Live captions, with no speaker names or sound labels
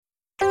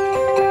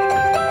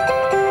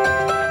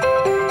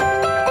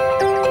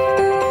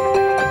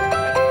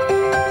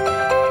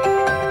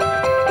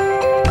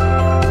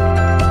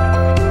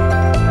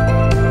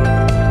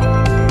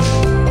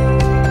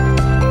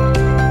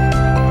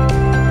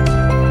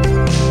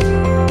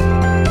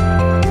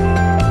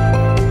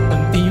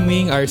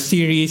our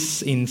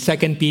series in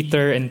 2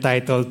 Peter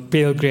entitled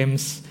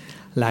Pilgrim's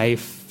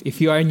Life.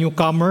 If you are a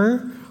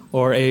newcomer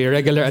or a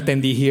regular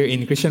attendee here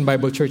in Christian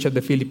Bible Church of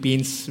the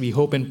Philippines, we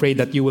hope and pray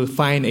that you will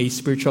find a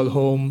spiritual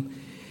home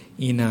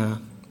with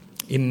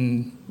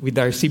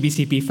our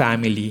CBCP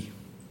family.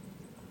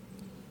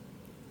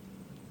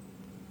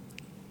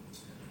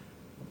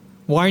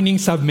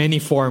 Warnings have many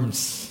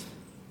forms.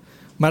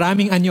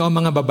 Maraming anyo ang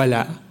mga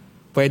babala.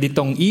 Pwede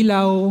itong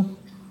ilaw,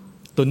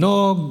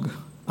 tunog,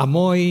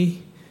 amoy,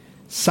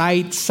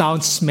 sight,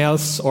 sound,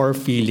 smells, or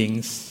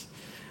feelings.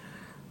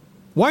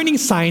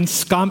 Warning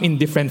signs come in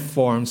different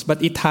forms,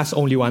 but it has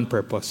only one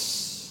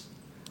purpose.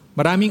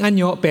 Maraming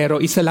anyo,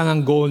 pero isa lang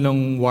ang goal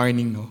ng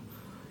warning, no?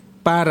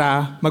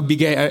 Para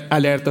magbigay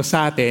alerto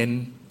sa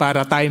atin,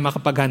 para tayo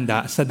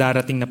makapaghanda sa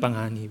darating na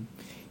panganib.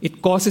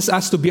 It causes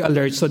us to be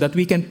alert so that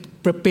we can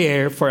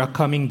prepare for a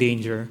coming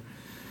danger.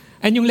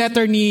 And yung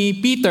letter ni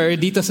Peter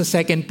dito sa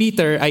 2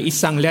 Peter ay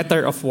isang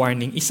letter of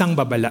warning, isang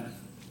babala.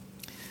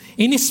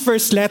 In his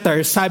first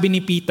letter, sabi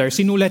ni Peter,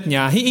 sinulat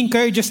niya, he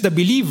encourages the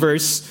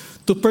believers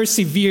to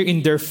persevere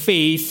in their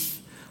faith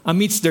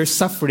amidst their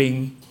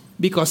suffering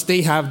because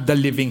they have the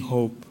living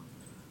hope.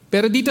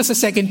 Pero dito sa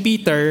 2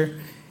 Peter,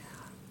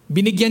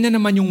 binigyan niya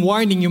naman yung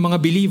warning yung mga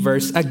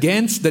believers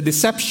against the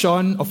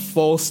deception of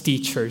false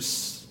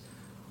teachers.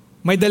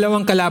 May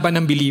dalawang kalaban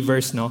ng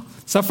believers, no?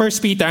 Sa 1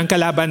 Peter, ang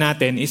kalaban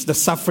natin is the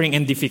suffering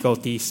and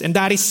difficulties. And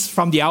that is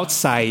from the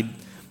outside.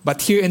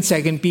 But here in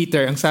 2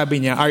 Peter, ang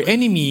sabi niya, our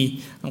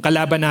enemy, ang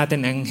kalaban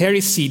natin, ang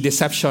heresy,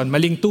 deception,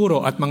 maling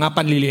turo at mga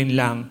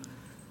panlilinlang.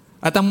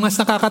 At ang mas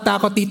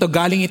nakakatakot dito,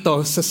 galing ito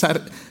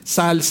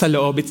sa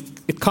loob.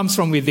 It comes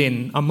from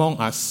within, among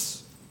us.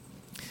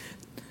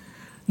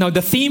 Now,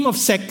 the theme of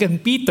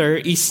 2 Peter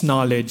is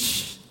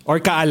knowledge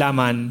or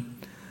kaalaman.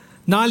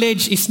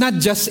 Knowledge is not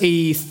just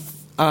a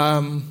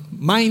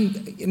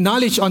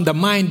knowledge on the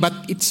mind, but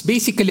it's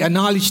basically a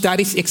knowledge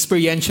that is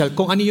experiential.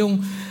 Kung ano yung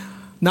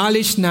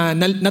knowledge na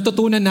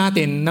natutunan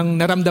natin, nang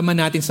naramdaman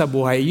natin sa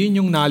buhay,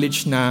 yun yung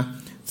knowledge na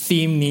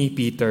theme ni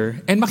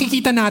Peter. And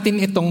makikita natin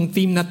itong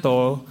theme na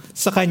to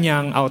sa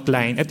kanyang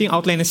outline. Ito yung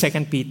outline ng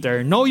 2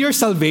 Peter. Know your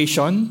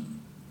salvation,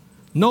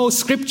 know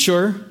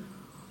Scripture,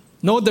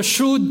 know the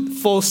shrewd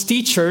false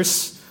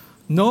teachers,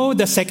 know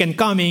the second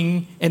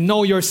coming, and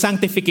know your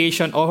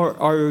sanctification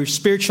or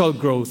spiritual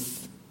growth.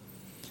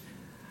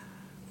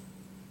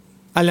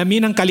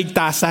 Alamin ang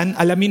kaligtasan,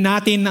 alamin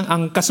natin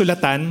ang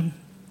kasulatan,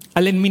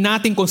 alamin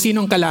natin kung sino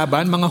ang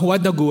kalaban, mga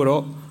huwad na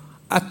guro,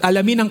 at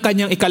alamin ang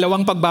kanyang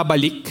ikalawang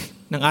pagbabalik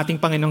ng ating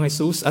Panginoong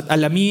Jesus, at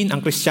alamin ang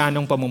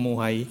Kristiyanong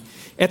pamumuhay.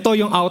 Ito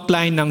yung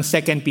outline ng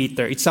 2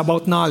 Peter. It's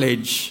about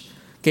knowledge.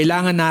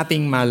 Kailangan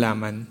nating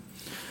malaman.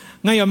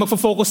 Ngayon,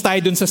 magfo-focus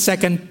tayo dun sa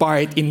second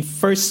part in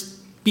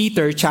 1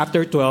 Peter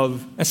chapter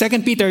 12,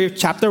 2 Peter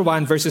chapter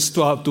 1 verses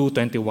 12 to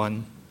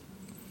 21.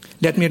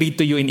 Let me read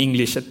to you in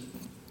English.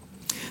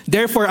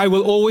 Therefore, I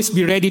will always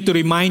be ready to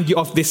remind you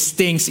of these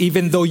things,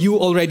 even though you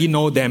already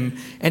know them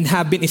and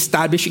have been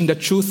established in the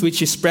truth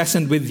which is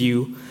present with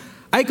you.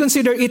 I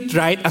consider it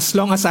right, as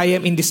long as I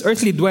am in this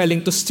earthly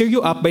dwelling, to stir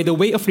you up by the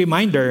way of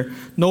reminder,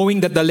 knowing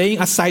that the laying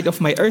aside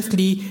of my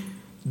earthly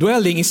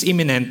dwelling is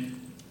imminent,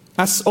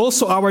 as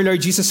also our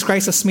Lord Jesus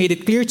Christ has made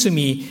it clear to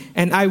me,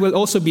 and I will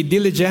also be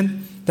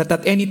diligent that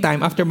at any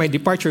time after my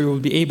departure you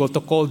will be able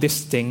to call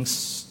these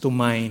things to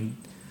mind.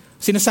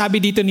 Sinasabi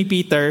dito ni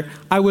Peter,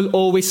 I will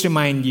always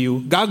remind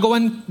you.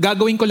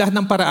 Gagawin ko lahat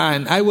ng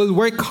paraan. I will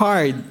work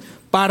hard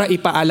para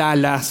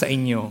ipaalala sa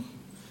inyo.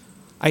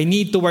 I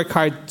need to work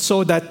hard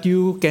so that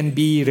you can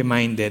be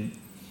reminded.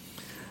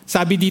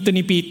 Sabi dito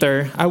ni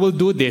Peter, I will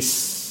do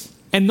this.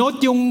 And note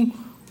yung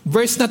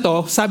verse na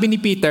to, sabi ni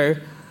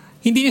Peter,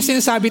 hindi niya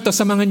sinasabi to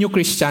sa mga new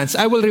Christians.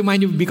 I will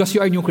remind you because you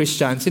are new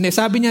Christians.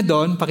 Sinasabi niya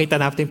doon, pakita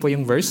natin po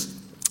yung verse.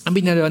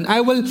 Sabi niya doon, I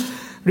will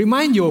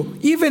remind you,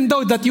 even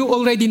though that you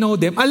already know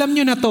them, alam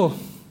nyo na to.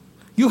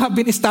 You have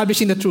been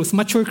established in the truth.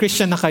 Mature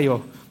Christian na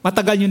kayo.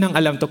 Matagal nyo nang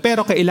alam to.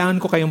 Pero kailangan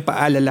ko kayong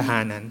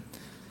paalalahanan.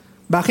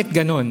 Bakit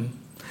ganun?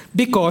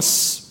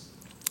 Because,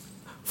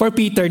 for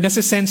Peter,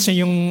 nasa-sense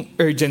niya yung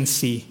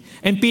urgency.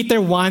 And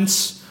Peter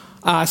wants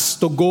us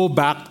to go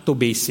back to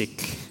basic.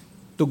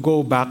 To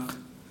go back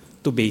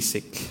to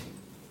basic.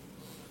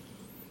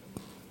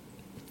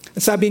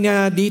 Sabi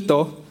niya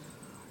dito,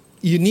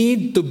 you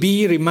need to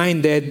be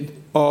reminded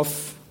of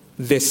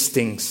these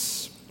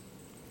things.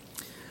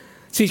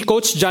 Si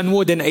Coach John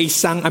Wooden ay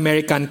isang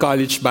American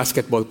college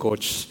basketball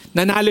coach.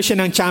 Nanalo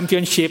siya ng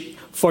championship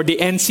for the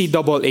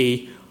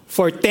NCAA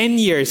for 10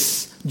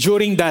 years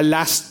during the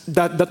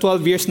 12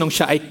 years nung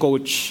siya ay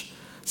coach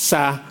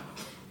sa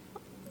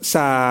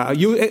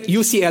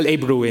UCLA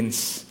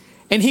Bruins.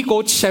 And he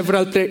coached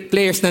several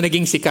players na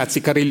naging sikat.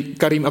 Si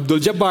Kareem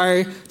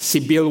Abdul-Jabbar,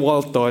 si Bill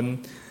Walton.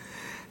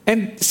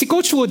 And si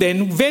Coach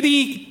Wooden,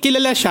 very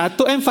kilala siya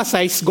to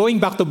emphasize going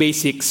back to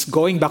basics,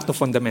 going back to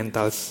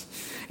fundamentals.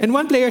 And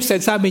one player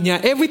said, sabi niya,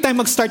 every time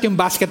mag-start yung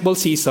basketball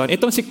season,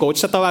 itong si Coach,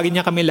 tatawagin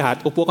niya kami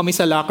lahat, upo kami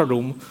sa locker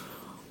room,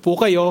 po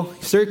kayo,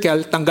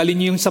 circle, tanggalin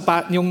niyo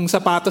yung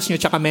sapatos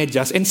niyo tsaka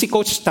medyas, and si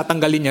coach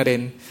tatanggalin niya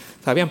rin.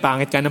 Sabi, ang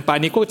pangit ka ng paa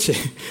ni coach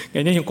eh.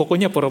 Ganyan yung kuko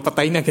niya, puro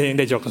patay na, ganyan,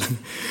 joke lang.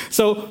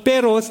 So,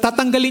 pero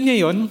tatanggalin niya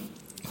yon.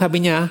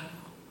 Sabi niya,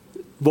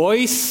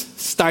 boys,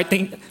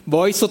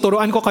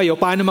 tuturuan ko kayo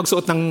paano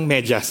magsuot ng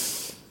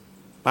medyas.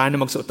 Paano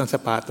magsuot ng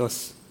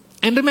sapatos.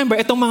 And remember,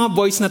 itong mga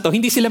boys na to,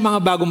 hindi sila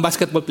mga bagong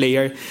basketball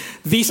player.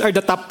 These are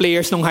the top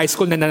players nung high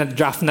school na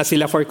na-draft na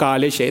sila for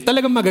college eh.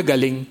 Talagang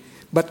magagaling.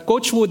 But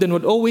Coach Wooden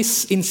would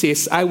always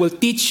insist, I will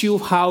teach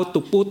you how to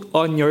put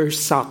on your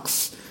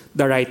socks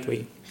the right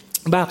way.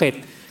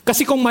 Bakit?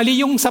 Kasi kung mali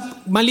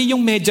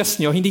yung medyas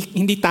nyo,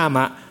 hindi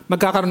tama,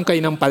 magkakaroon kayo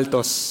ng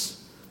paltos.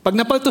 Pag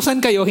napaltusan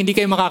kayo, hindi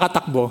kayo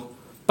makakatakbo.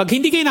 Pag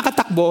hindi kayo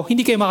nakatakbo,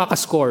 hindi kayo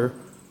makakascore.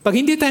 Pag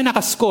hindi tayo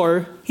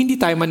nakascore, hindi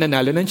tayo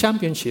mananalo ng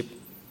championship.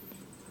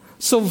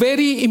 So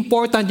very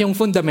important yung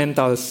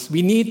fundamentals.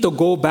 We need to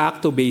go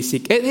back to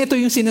basic. And ito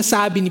yung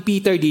sinasabi ni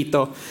Peter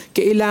dito.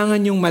 Kailangan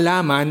yung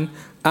malaman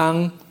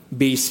ang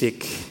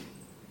basic.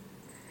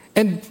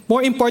 And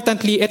more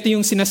importantly, ito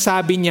yung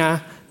sinasabi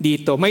niya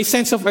dito. My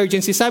sense of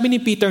urgency. Sabi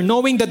ni Peter,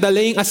 knowing that the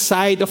laying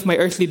aside of my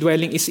earthly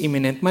dwelling is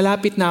imminent,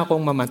 malapit na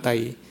akong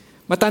mamatay.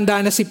 Matanda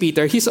na si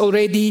Peter. He's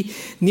already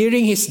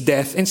nearing his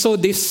death. And so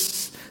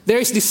there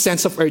is this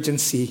sense of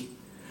urgency.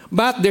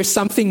 But there's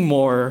something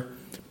more.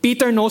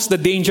 Peter knows the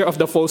danger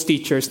of the false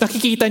teachers.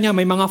 Nakikita niya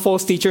may mga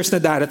false teachers na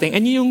darating.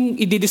 And yun yung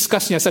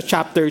i-discuss niya sa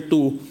chapter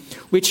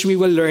 2, which we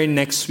will learn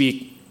next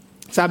week.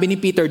 Sabi ni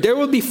Peter, there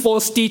will be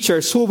false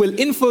teachers who will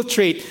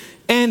infiltrate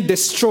and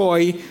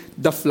destroy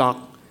the flock.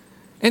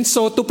 And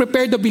so, to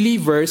prepare the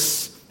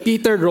believers,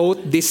 Peter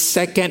wrote this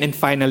second and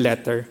final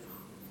letter.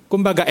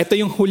 Kumbaga, ito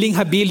yung huling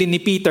habilin ni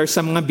Peter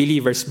sa mga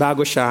believers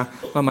bago siya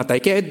mamatay.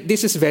 Kaya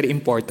this is very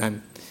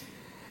important.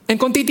 And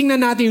kung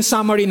titingnan natin yung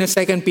summary ng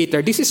 2 Peter,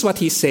 this is what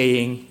he's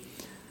saying.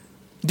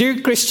 Dear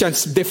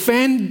Christians,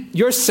 defend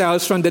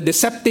yourselves from the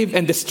deceptive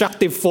and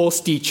destructive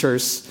false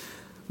teachers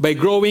by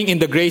growing in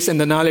the grace and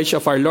the knowledge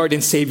of our Lord and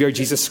Savior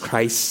Jesus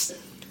Christ.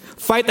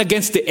 Fight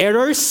against the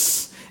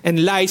errors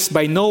and lies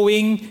by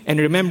knowing and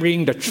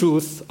remembering the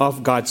truth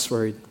of God's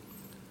Word.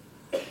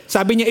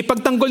 Sabi niya,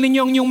 ipagtanggol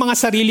ninyo yung mga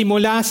sarili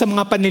mula sa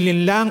mga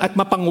panilinlang at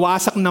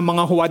mapangwasak ng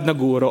mga huwad na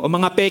guro o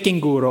mga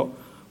peking guro.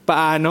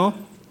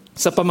 Paano?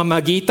 Sa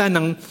pamamagitan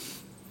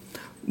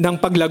ng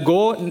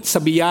paglago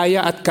sa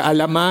biyaya at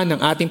kaalaman ng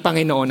ating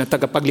Panginoon at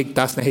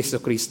tagapagligtas na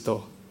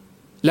Hesukristo.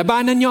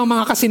 Labanan niyo ang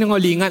mga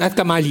kasinungalingan at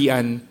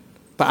kamalian.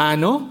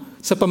 Paano?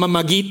 Sa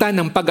pamamagitan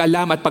ng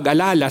pag-alam at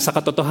pag-alala sa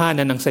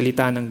katotohanan ng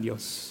salita ng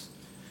Diyos.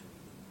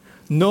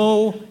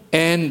 Know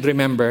and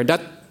remember.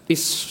 That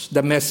is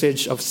the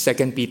message of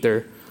 2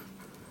 Peter.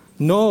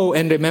 Know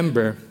and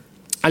remember.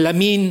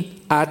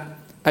 Alamin at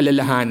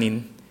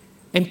alalahanin.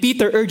 And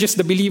Peter urges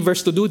the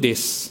believers to do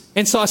this.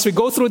 And so as we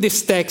go through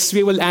this text,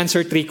 we will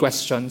answer 3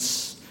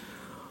 questions.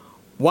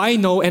 Why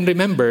know and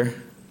remember?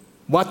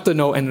 What to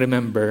know and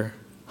remember?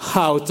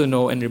 How to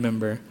know and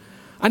remember?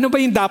 Ano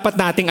ba yung dapat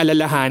nating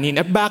alalahanin?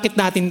 At bakit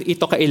natin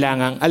ito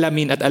kailangang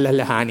alamin at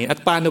alalahanin? At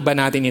paano ba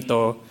natin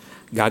ito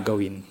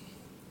gagawin?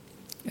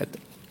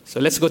 So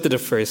let's go to the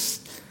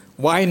first.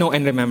 Why know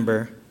and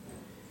remember?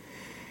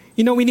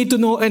 You know, we need to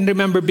know and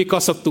remember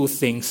because of 2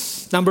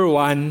 things. Number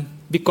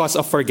 1, because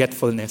of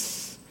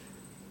forgetfulness.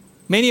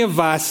 Many of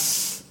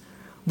us,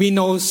 we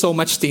know so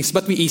much things,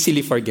 but we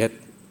easily forget.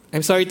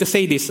 I'm sorry to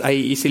say this, I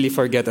easily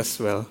forget as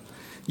well.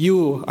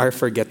 You are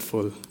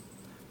forgetful.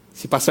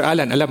 Si Pastor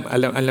Alan,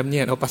 alam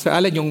niya yan. O Pastor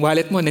Alan, yung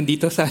wallet mo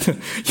nandito sa,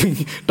 yung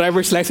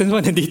driver's license mo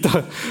nandito.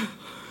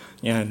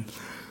 Yan.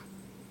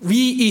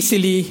 We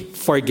easily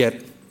forget.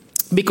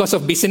 Because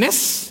of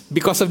busyness,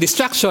 because of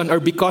distraction,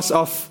 or because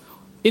of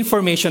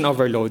information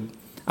overload.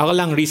 Ako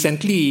lang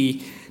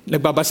recently,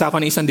 nagbabasa ako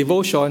ng isang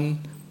devotion.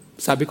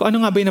 Sabi ko,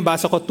 ano nga ba yung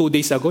nabasa ko 2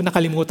 days ago?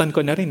 Nakalimutan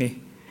ko na rin eh.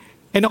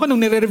 And ako, nung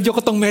nire-review ko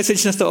tong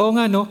message na ito,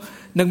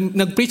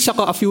 nag-preach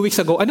ako a few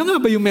weeks ago. Ano nga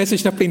ba yung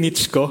message na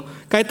pre-preach ko?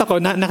 Kahit ako,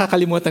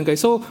 nakakalimutan ko.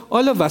 So,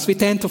 all of us, we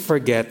tend to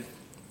forget.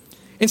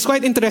 It's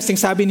quite interesting,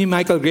 sabi ni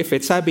Michael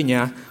Griffith, sabi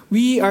niya,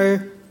 we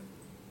are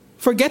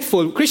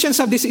forgetful. Christians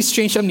have this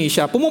strange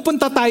amnesia.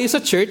 Pumupunta tayo sa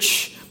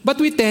church,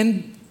 but we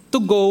tend to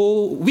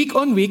go week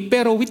on week,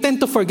 pero we tend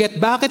to forget,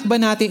 bakit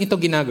ba natin ito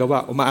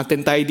ginagawa?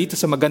 Uma-attend tayo dito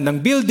sa magandang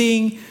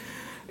building,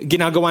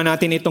 ginagawa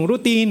natin itong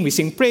routine, we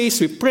sing praise,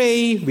 we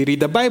pray, we read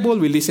the Bible,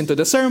 we listen to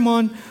the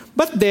sermon,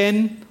 but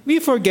then,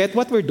 we forget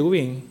what we're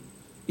doing.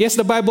 Yes,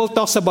 the Bible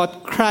talks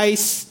about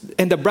Christ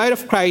and the bride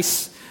of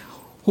Christ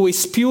who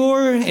is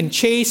pure and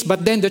chaste,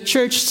 but then the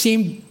church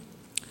seemed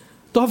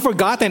to have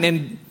forgotten,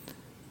 and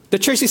the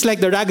church is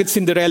like the ragged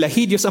Cinderella,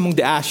 hideous among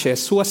the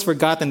ashes, who has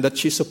forgotten that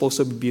she's supposed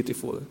to be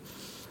beautiful.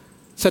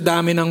 Sa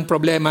dami ng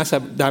problema, sa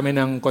dami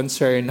ng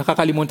concern,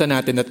 nakakalimutan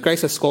natin that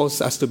Christ has called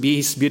us to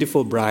be His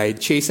beautiful bride,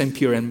 chaste and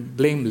pure and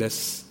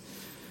blameless.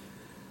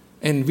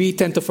 And we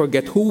tend to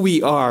forget who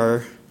we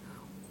are,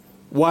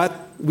 what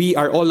we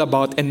are all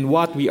about, and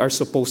what we are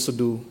supposed to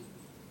do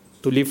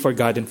to live for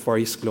God and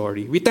for His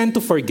glory. We tend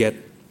to forget.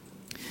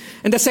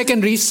 And the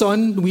second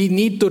reason we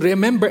need to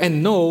remember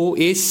and know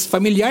is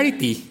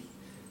familiarity.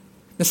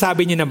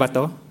 Nasabi niyo na ba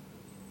to?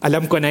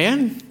 Alam ko na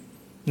yan.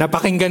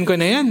 Napakinggan ko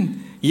na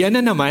yan. Yan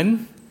na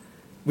naman.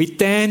 We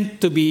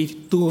tend to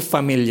be too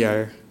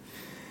familiar.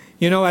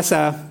 You know, as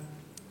a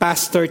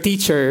pastor,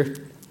 teacher,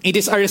 it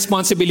is our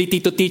responsibility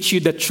to teach you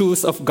the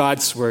truth of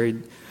God's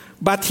Word.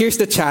 But here's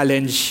the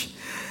challenge.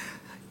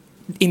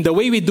 In the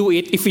way we do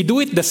it, if we do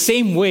it the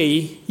same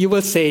way, you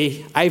will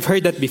say, I've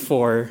heard that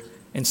before,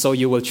 and so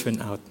you will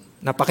tune out.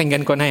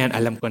 Napakinggan ko na yan,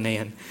 alam ko na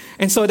yan.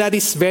 And so that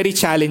is very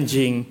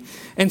challenging.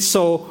 And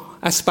so,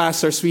 as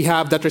pastors, we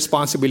have that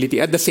responsibility.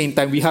 At the same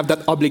time, we have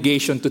that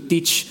obligation to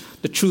teach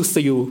the truth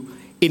to you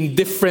in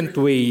different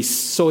ways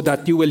so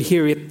that you will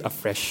hear it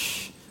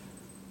afresh.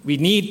 We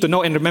need to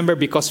know and remember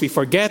because we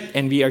forget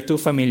and we are too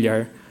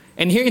familiar.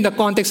 And here in the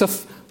context of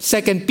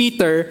 2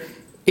 Peter,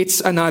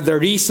 it's another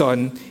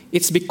reason.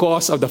 It's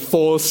because of the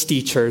false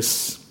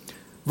teachers.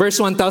 Verse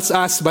 1 tells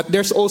us, but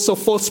there's also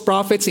false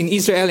prophets in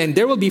Israel, and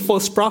there will be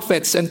false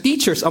prophets and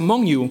teachers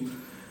among you.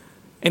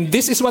 And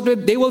this is what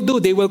they will do.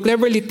 They will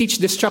cleverly teach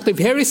destructive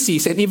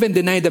heresies and even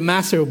deny the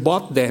master who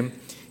bought them.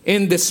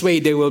 In this way,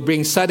 they will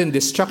bring sudden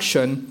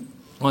destruction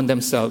on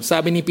themselves.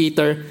 Sabi ni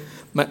Peter,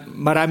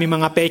 marami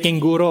mga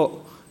peking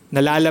guro na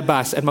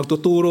lalabas at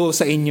magtuturo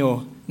sa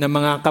inyo ng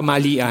mga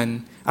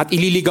kamalian at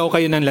ililigaw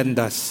kayo ng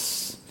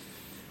landas.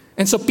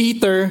 And so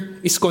Peter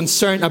is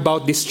concerned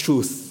about this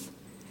truth.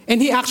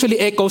 And he actually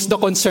echoes the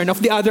concern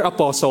of the other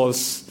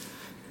apostles.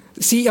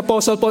 Si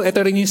Apostle Paul, ito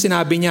rin yung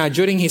sinabi niya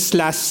during his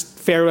last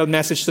farewell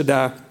message to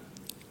the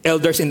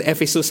elders in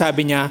Ephesus.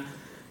 Sabi niya,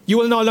 you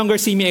will no longer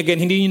see me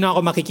again. Hindi niyo na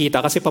ako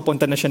makikita kasi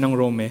papunta na siya ng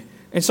Rome.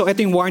 And so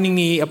ito yung warning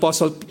ni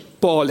Apostle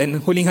Paul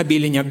and huling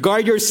habilin niya.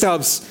 Guard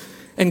yourselves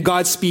and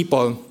God's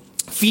people.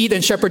 Feed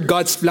and shepherd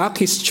God's flock,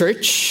 His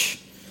church,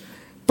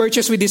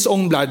 purchased with His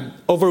own blood,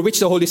 over which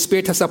the Holy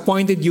Spirit has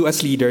appointed you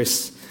as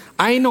leaders.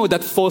 I know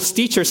that false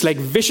teachers like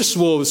vicious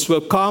wolves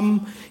will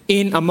come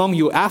in among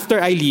you after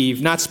I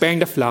leave, not sparing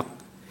the flock.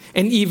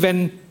 And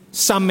even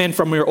some men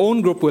from your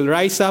own group will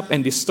rise up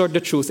and distort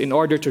the truth in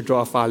order to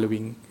draw a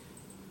following.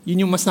 Yun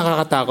yung mas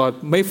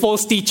nakakatakot. May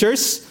false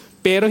teachers,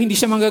 pero hindi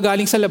siya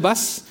manggagaling sa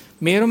labas.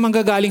 Mayroong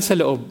manggagaling sa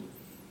loob.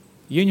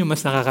 Yun yung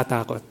mas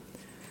nakakatakot.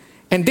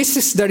 And this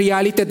is the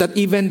reality that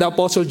even the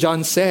Apostle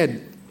John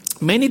said.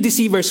 Many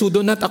deceivers who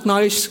do not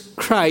acknowledge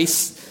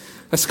Christ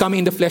as coming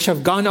in the flesh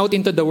have gone out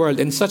into the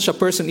world, and such a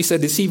person is a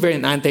deceiver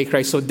and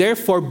antichrist. So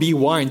therefore, be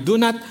warned. Do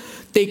not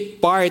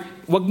take part.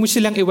 Huwag mo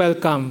silang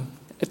i-welcome.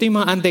 Ito yung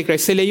mga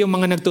antichrist. Sila yung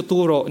mga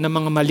nagtuturo ng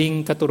mga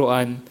maling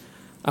katuruan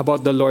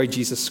about the Lord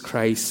Jesus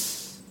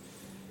Christ.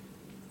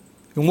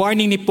 Yung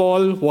warning ni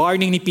Paul,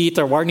 warning ni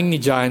Peter, warning ni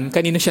John,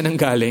 kanina siya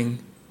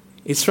nanggaling.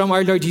 It's from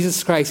our Lord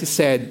Jesus Christ. He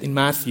said in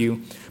Matthew,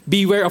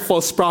 beware of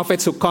false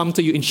prophets who come to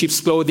you in sheep's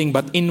clothing,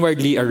 but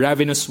inwardly are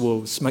ravenous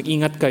wolves.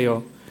 Mag-ingat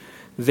kayo.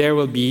 There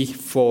will be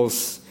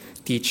false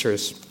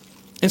teachers.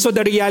 And so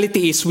the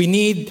reality is we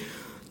need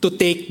to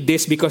take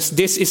this because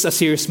this is a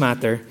serious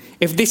matter.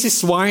 If this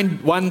is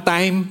warned one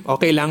time,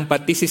 okay lang,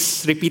 but this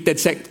is repeated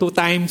 2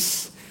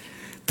 times,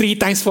 3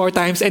 times, 4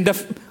 times, and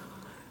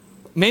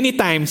many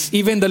times,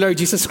 even the Lord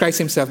Jesus Christ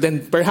Himself,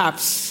 then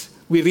perhaps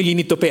we really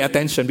need to pay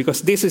attention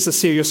because this is a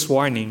serious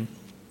warning.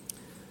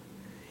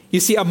 You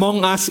see,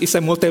 Among Us is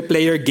a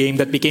multiplayer game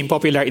that became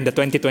popular in the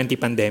 2020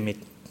 pandemic.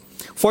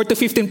 4 to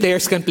 15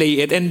 players can play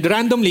it, and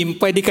randomly,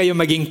 pwede kayo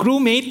maging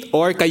crewmate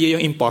or kayo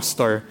yung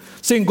impostor.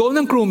 So yung goal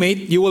ng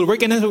crewmate, you will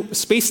work in a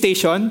space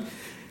station.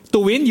 To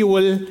win, you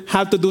will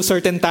have to do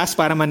certain tasks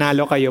para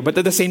manalo kayo. But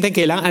at the same time,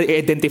 kailangan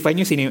identify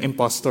nyo sino yung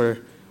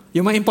impostor.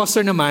 Yung mga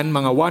impostor naman,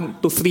 mga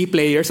 1 to 3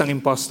 players ang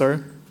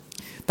impostor.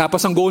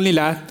 Tapos ang goal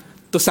nila,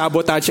 to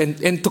sabotage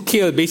and to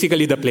kill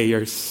basically the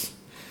players.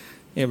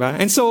 Diba?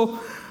 And so,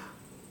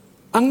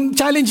 ang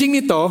challenging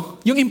nito,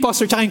 yung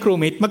imposter tsaka yung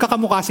crewmate,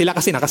 magkakamukha sila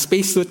kasi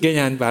naka-spacesuit,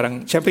 ganyan.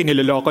 Parang, syempre,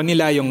 niloloko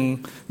nila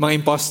yung mga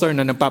imposter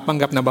na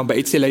nagpapanggap na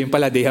mabait sila, yung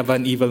pala, they have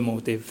an evil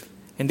motive.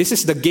 And this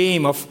is the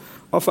game of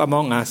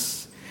Among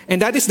Us. And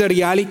that is the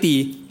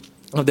reality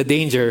of the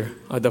danger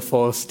of the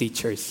false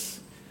teachers.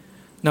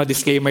 Now,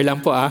 disclaimer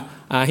lang po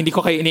hindi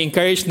ko kayo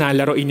ini-encourage na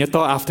laruin nyo to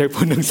after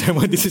po ng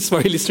sermon. This is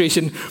for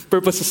illustration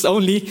purposes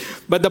only.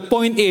 But the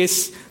point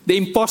is, the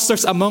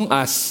imposters among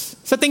us,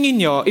 sa tingin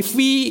nyo,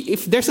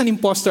 if there's an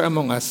imposter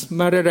among us,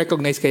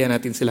 marirecognize kaya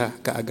natin sila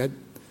kaagad?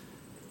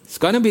 It's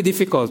gonna be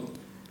difficult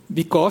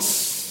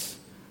because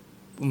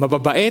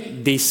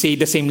mababait, they say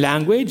the same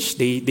language,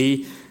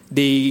 they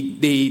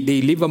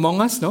live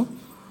among us, no?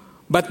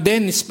 But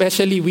then,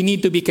 especially, we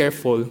need to be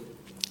careful.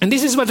 And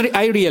this is what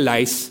I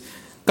realize.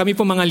 Kami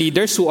po mga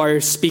leaders who are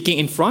speaking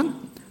in front,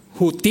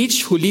 who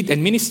teach, who lead,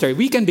 and minister,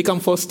 we can become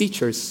false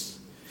teachers.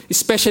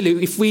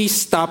 Especially if we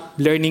stop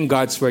learning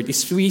God's Word,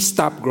 if we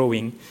stop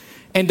growing.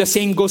 And the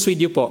same goes with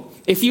you po.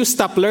 If you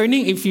stop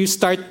learning, if you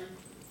stop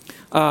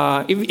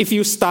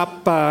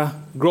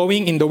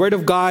growing in the Word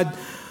of God,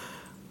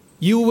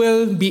 you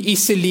will be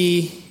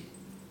easily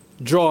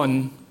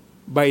drawn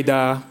by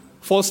the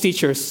false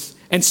teachers.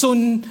 And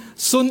soon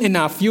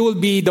enough, you will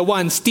be the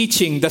ones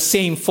teaching the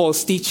same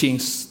false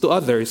teachings to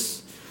others.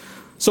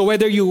 So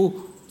whether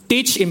you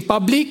teach in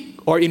public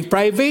or in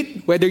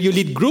private, whether you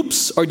lead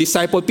groups or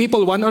disciple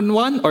people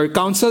one-on-one or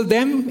counsel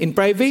them in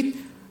private,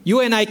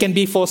 you and I can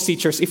be false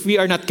teachers if we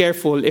are not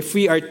careful, if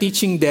we are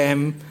teaching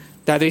them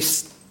that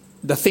is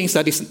the things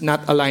that is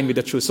not aligned with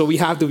the truth. So we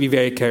have to be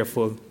very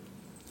careful.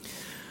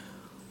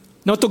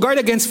 Now, to guard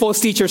against false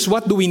teachers,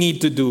 what do we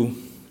need to do?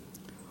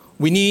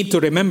 We need to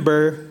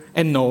remember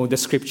and know the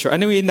Scripture.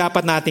 Ano yung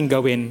dapat nating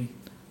gawin?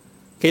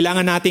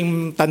 Kailangan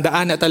nating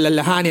tandaan at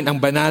alalahanin ang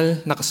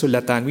banal na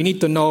kasulatan. We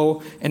need to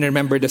know and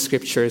remember the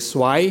Scriptures.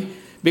 Why?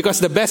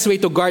 Because the best way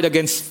to guard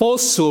against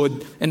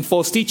falsehood and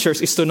false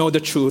teachers is to know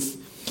the truth.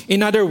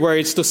 In other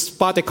words, to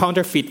spot a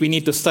counterfeit, we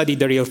need to study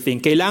the real thing.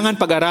 Kailangan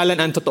pag-aralan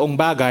ang totoong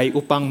bagay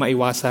upang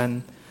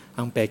maiwasan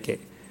ang peke.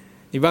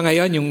 Diba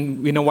ngayon, yung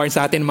winawarn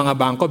sa atin mga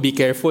bangko, be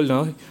careful,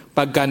 no?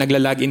 Pagka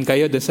nagla-login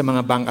kayo dun sa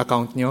mga bank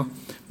account nyo,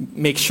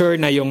 make sure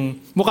na yung,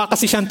 mukha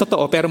kasi siyang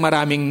totoo, pero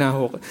maraming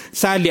na-hook.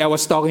 Sadly, I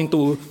was talking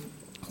to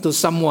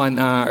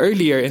someone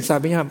earlier, and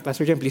sabi niya,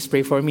 Pastor Jem, please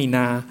pray for me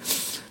na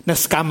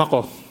scam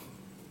ako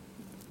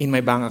in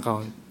my bank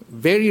account.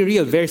 Very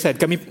real, very sad.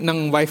 Kami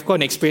ng wife ko,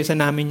 na-experience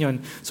na namin yon.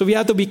 So we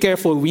have to be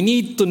careful. We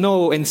need to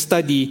know and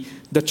study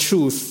the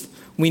truth.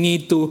 We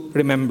need to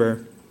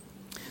remember.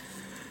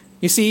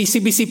 You see,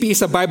 CBCP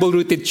is a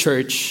Bible-rooted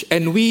church,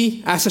 and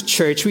we, as a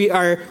church, we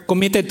are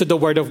committed to the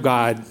Word of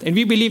God. And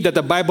we believe that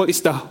the Bible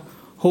is the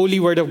Holy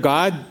Word of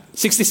God,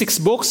 66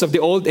 books of the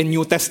Old and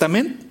New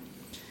Testament.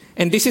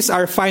 And this is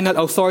our final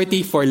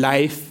authority for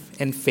life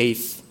and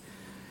faith.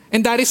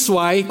 And that is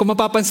why, kung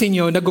mapapansin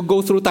nyo,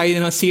 nag-go through tayo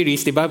ng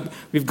series, di ba?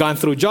 We've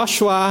gone through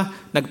Joshua,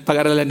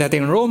 nagpag-aralan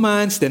natin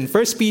Romans, then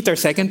 1 Peter,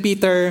 2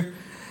 Peter,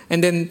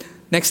 and then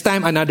next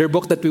time, another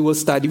book that we will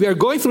study. We are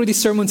going through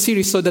this sermon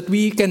series so that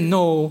we can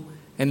know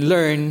and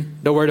learn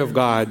the Word of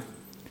God.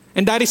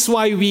 And that is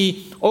why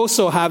we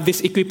also have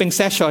this equipping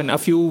session a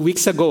few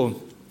weeks ago.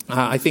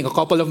 I think a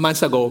couple of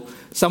months ago.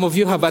 Some of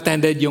you have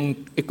attended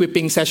yung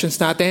equipping sessions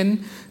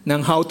natin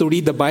ng how to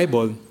read the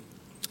Bible.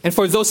 And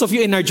for those of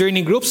you in our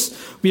journey groups,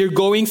 we are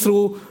going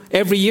through,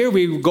 every year,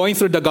 we're going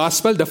through the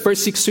gospel. The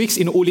first 6 weeks,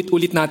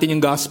 inuulit-ulit natin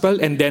yung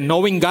gospel. And then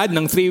knowing God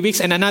ng 3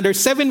 weeks and another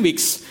 7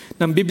 weeks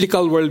ng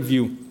biblical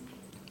worldview.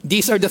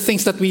 These are the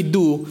things that we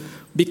do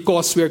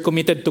because we are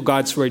committed to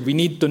God's Word. We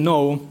need to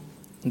know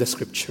the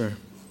Scripture.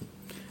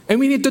 And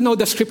we need to know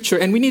the Scripture,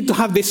 and we need to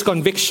have this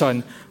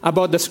conviction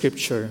about the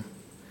Scripture.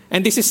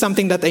 And this is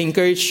something that I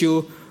encourage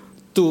you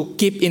to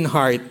keep in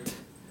heart.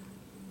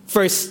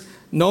 First,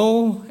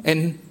 know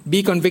and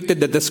be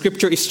convicted that the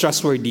Scripture is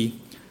trustworthy.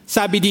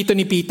 Sabi dito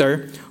ni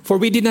Peter, for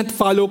we did not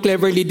follow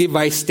cleverly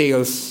devised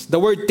tales. The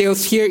word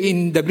tales here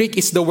in the Greek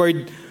is the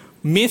word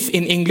myth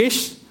in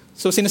English.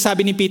 So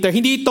sinasabi ni Peter,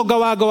 hindi ito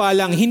gawa-gawa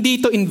lang, hindi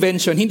ito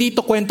invention, hindi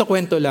ito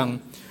kwento-kwento lang.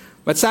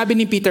 But sabi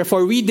ni Peter,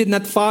 for we did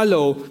not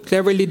follow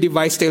cleverly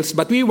devised tales,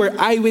 but we were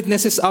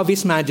eyewitnesses of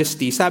His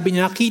majesty. Sabi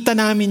niya, nakita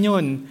namin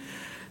yun.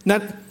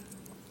 That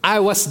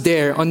I was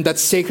there on that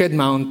sacred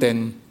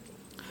mountain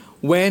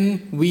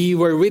when we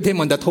were with Him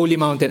on that holy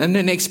mountain. And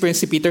then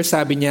na-experience si Peter,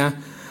 sabi niya,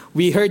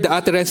 we heard the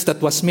utterance that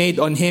was made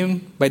on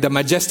Him by the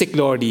majestic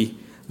glory.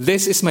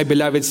 This is my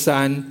beloved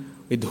Son,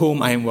 with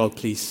whom I am well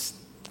pleased.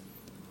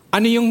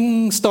 Ano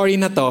yung story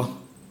na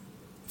to?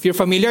 If you're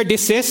familiar,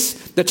 this is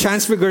the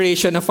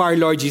transfiguration of our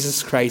Lord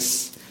Jesus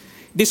Christ.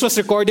 This was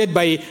recorded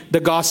by the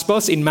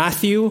Gospels in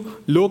Matthew,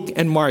 Luke,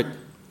 and Mark.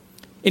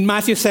 In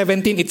Matthew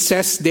 17, it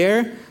says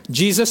there,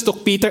 Jesus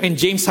took Peter and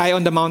James high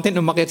on the mountain.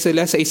 Umakyat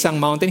sila sa isang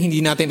mountain.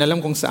 Hindi natin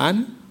alam kung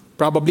saan.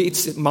 Probably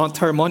it's Mount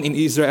Hermon in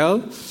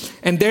Israel.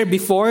 And there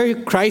before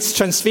Christ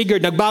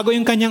transfigured, nagbago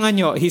yung kanyang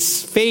anyo.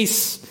 His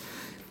face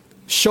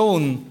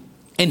shone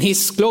and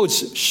His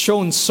clothes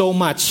shone so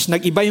much.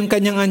 Nag-iba yung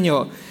kanyang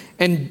anyo.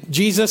 And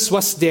Jesus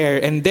was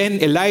there. And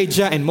then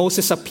Elijah and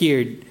Moses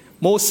appeared.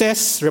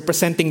 Moses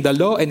representing the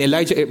law and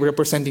Elijah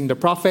representing the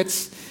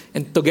prophets.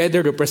 And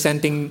together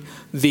representing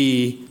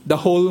the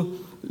whole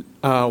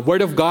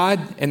Word of God.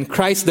 And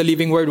Christ, the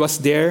living Word, was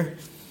there.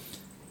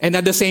 And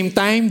at the same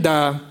time,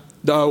 the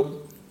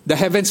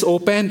heavens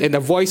opened and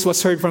a voice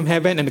was heard from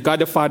heaven. And God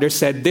the Father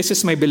said, "This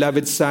is my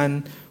beloved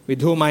Son,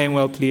 with whom I am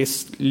well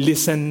pleased.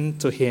 Listen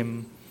to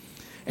Him."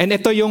 And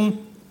ito yung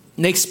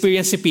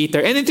na-experience si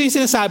Peter. And ito yung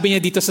sinasabi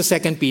niya dito sa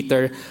 2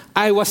 Peter,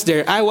 I was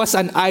there. I was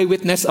an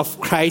eyewitness of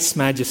Christ's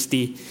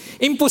majesty.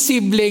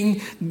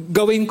 Imposibleng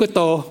gawin ko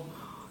to.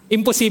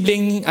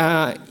 Imposibleng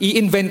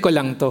i-invent ko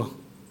lang to.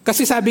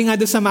 Kasi sabi nga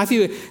doon sa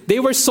Matthew, they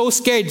were so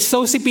scared.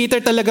 So si Peter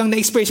talagang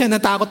na-experience siya,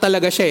 natakot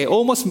talaga siya.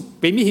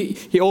 Maybe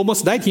he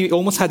almost died. He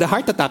almost had a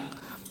heart attack.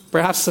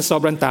 Perhaps sa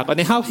sobrang takot.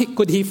 And how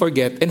could he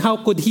forget? And how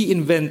could he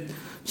invent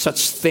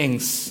such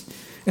things?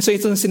 And so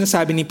ito yung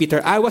sinasabi ni Peter,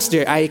 I was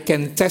there, I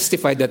can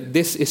testify that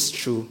this is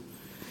true.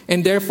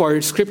 And therefore,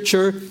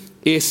 Scripture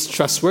is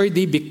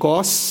trustworthy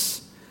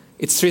because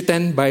it's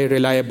written by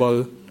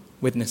reliable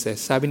witnesses.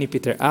 Sabi ni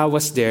Peter, I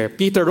was there.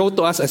 Peter wrote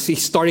to us as a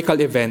historical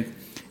event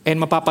and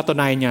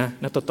mapapatunayan niya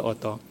na totoo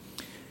to.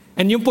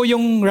 And yun po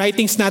yung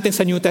writings natin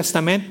sa New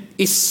Testament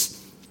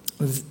is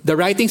the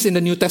writings in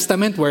the New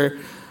Testament were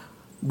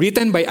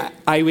written by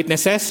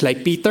eyewitnesses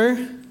like Peter,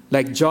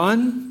 like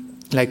John,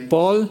 like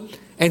Paul,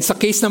 And sa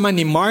case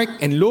naman ni Mark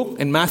and Luke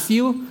and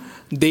Matthew,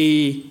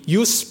 they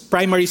use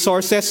primary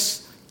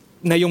sources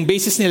na yung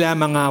basis nila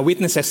mga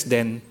witnesses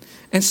din.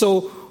 And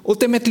so,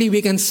 ultimately,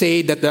 we can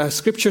say that the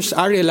scriptures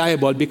are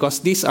reliable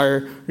because these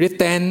are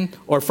written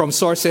or from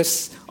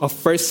sources of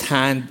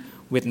first-hand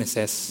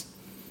witnesses.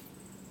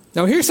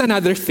 Now, here's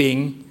another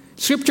thing.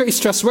 Scripture is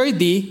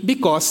trustworthy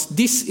because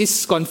this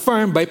is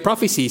confirmed by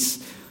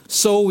prophecies.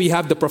 So, we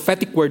have the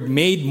prophetic word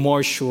made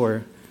more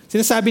sure.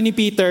 Sinasabi ni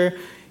Peter,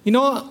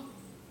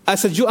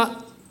 as a Jew,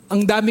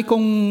 ang dami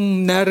kong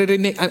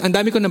naririnig, ang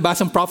dami kong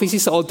nabasang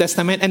prophecies sa Old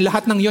Testament and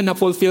lahat ng yun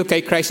na-fulfill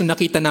kay Christ nung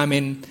nakita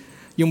namin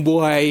yung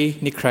buhay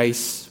ni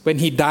Christ. When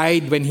He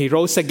died, when He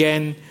rose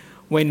again,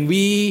 when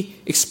we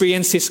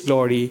experience His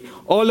glory,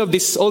 all of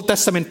these Old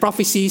Testament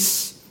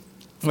prophecies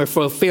were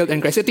fulfilled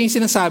in Christ. Ito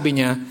yung sinasabi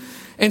niya.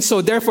 And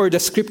so, therefore,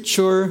 the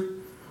Scripture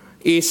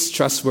is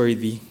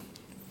trustworthy.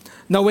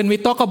 Now, when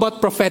we talk about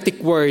prophetic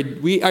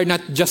word, we are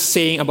not just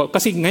saying about,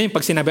 kasi ngayon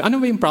pag sinabi,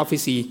 ano ba yung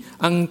prophecy?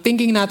 Ang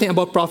thinking natin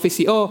about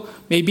prophecy,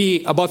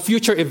 maybe about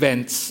future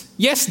events.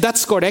 Yes,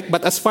 that's correct,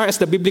 but as far as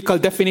the biblical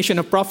definition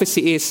of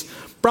prophecy is,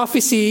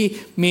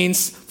 prophecy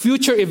means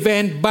future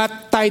event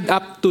but tied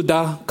up to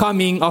the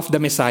coming of the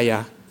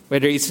Messiah,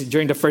 whether it's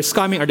during the first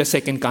coming or the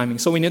second coming.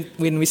 So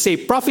when we say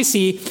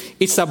prophecy,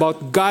 it's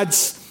about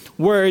God's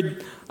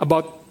word,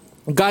 about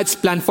God's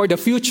plan for the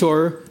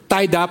future,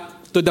 tied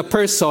up to the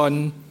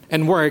person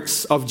and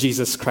works of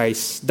Jesus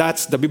Christ.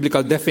 That's the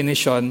biblical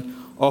definition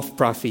of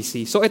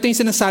prophecy. So ito yung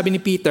sinasabi ni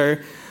Peter,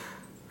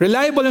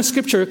 reliable ang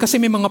Scripture kasi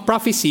may mga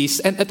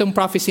prophecies and itong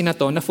prophecy na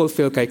to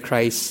na-fulfill kay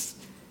Christ.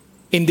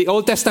 In the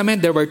Old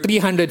Testament, there were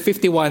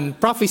 351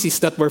 prophecies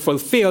that were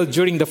fulfilled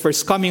during the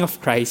first coming of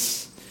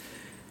Christ.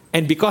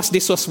 And because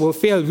this was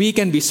fulfilled, we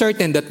can be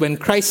certain that when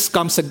Christ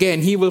comes again,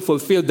 He will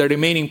fulfill the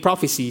remaining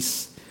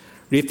prophecies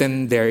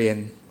written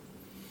therein.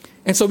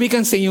 And so we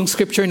can say yung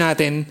Scripture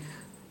natin,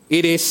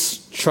 it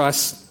is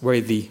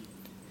trustworthy.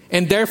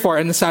 And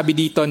therefore, ano sabi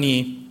dito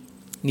ni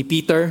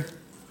Peter?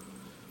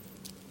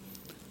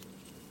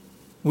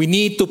 We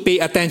need to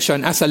pay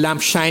attention as a lamp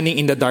shining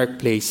in the dark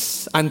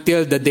place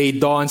until the day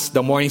dawns,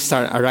 the morning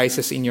star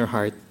arises in your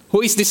heart.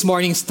 Who is this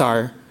morning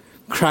star?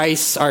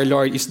 Christ our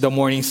Lord is the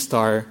morning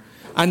star.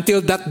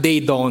 Until that day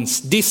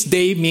dawns. This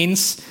day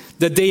means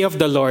the day of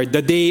the Lord,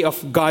 the day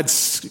of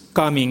God's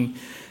coming.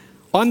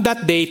 On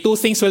that day, two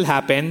things will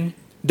happen.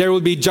 There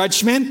will be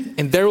judgment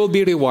and there will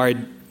be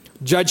reward.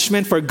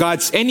 Judgment for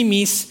God's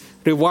enemies,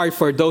 reward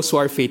for those who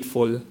are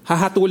faithful.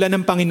 Hahatulan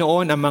ng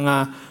Panginoon ang mga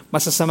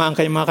masasama ang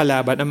kanyang mga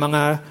kalaban, ang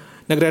mga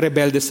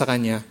nagre-rebelde sa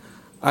Kanya.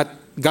 At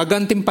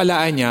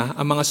gagantimpalaan niya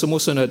ang mga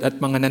sumusunod at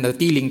mga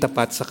nanatiling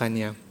tapat sa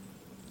Kanya.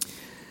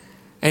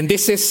 And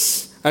this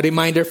is a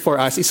reminder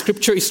for us.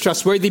 Scripture is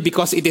trustworthy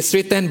because it is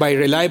written by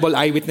reliable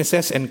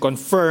eyewitnesses and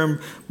confirmed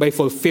by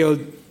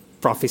fulfilled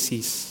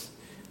prophecies.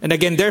 And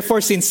again,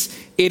 therefore, since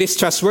it is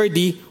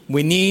trustworthy,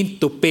 we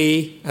need to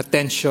pay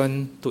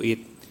attention to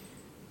it.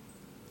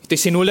 Ito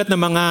sinulat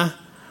ng mga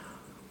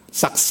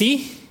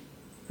saksi,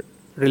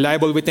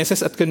 reliable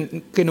witnesses, at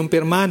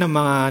kinumpirma ng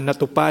mga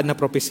natupad na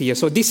propesya.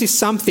 So this is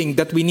something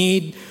that we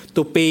need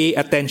to pay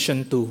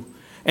attention to.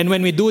 And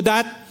when we do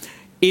that,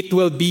 it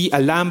will be a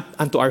lamp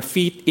unto our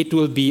feet. It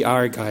will be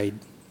our guide.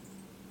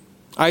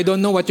 I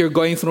don't know what you're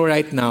going through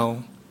right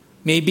now.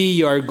 Maybe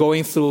you are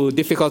going through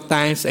difficult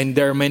times and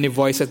there are many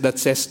voices that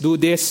says, do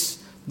this,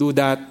 do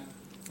that,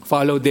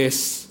 follow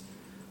this,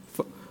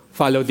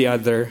 follow the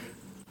other.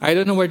 I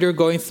don't know what you're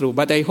going through,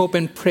 but I hope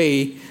and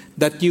pray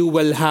that you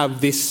will have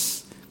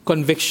this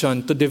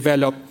conviction to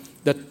develop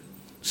that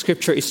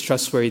Scripture is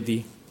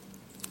trustworthy.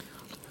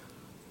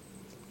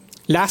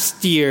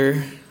 Last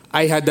year,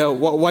 I had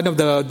one of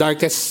the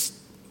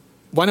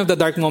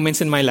dark moments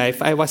in my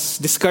life. I was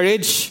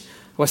discouraged.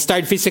 I was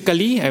tired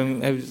physically. I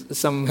have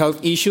some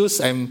health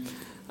issues. I'm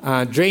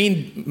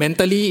drained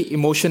mentally,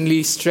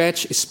 emotionally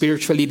stretched,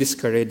 spiritually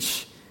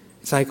discouraged.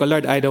 It's like, oh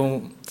Lord, I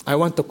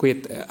want to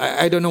quit.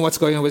 I don't know what's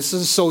going on. This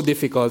is so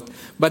difficult.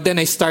 But then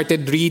I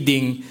started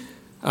reading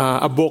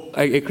a book,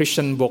 a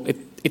Christian book.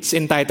 It's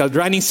entitled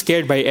Running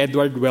Scared by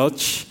Edward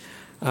Welch.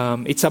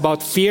 It's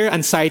about fear,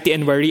 anxiety,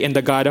 and worry and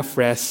the God of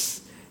rest.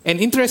 And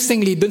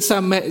interestingly, dun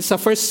sa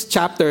first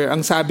chapter,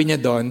 ang sabi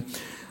niya doon,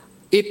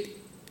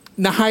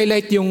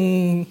 na-highlight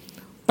yung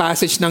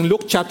passage ng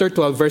Luke chapter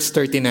 12, verse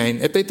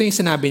 39. Ito yung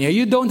sinabi niya,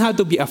 you don't have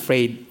to be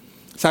afraid.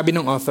 Sabi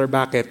ng author,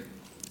 bakit?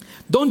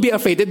 Don't be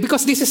afraid,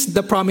 because this is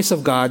the promise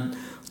of God.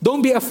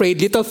 Don't be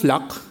afraid, little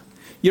flock.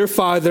 Your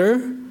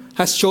Father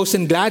has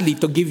chosen gladly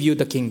to give you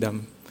the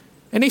kingdom.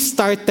 And I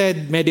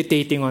started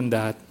meditating on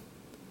that.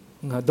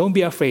 Don't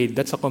be afraid.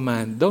 That's a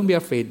command. Don't be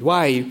afraid.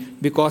 Why?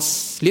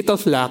 Because little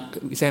flock,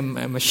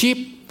 I'm a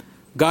sheep.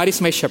 God is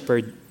my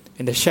shepherd.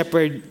 And the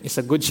shepherd is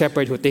a good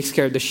shepherd who takes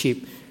care of the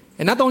sheep.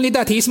 And not only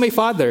that, He is my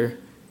Father.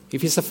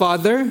 If He's a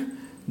Father,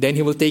 then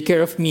He will take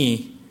care of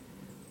me.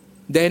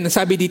 Then,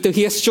 sabi dito,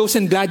 He has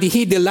chosen gladly.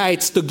 He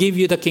delights to give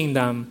you the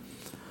kingdom.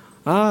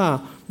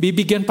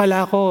 Bibigyan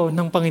pala ako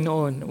ng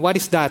Panginoon. What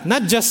is that?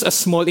 Not just a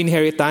small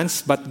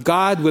inheritance, but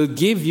God will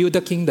give you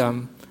the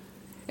kingdom.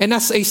 And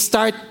as I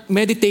start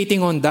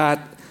meditating on that,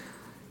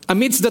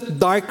 amidst that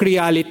dark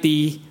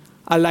reality,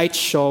 a light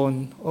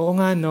shone. Oo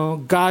nga,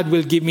 no? God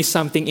will give me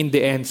something in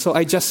the end. So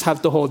I just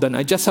have to hold on.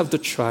 I just have to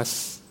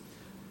trust.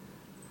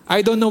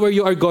 I don't know where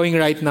you are going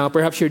right now.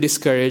 Perhaps you're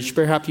discouraged.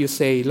 Perhaps you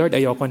say, Lord,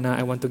 ayoko na.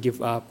 I want to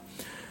give up.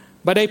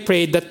 But I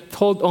pray that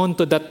hold on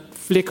to that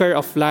flicker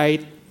of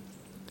light.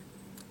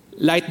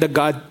 Light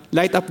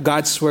up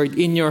God's word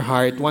in your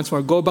heart. Once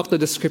more, go back to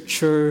the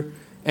scripture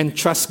and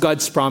trust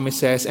God's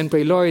promises and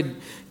pray, Lord,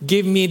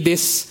 give me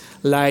this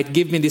light,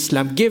 give me this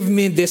lamp, give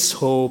me this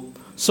hope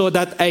so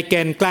that I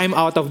can climb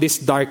out of this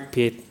dark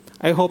pit.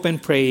 I hope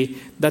and pray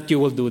that you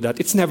will do that.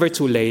 It's never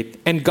too late,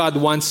 and God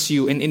wants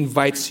you and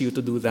invites you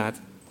to do that.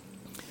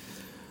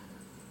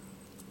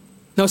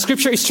 Now,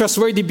 Scripture is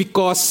trustworthy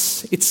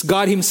because it's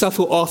God Himself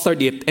who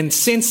authored it. And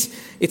since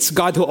it's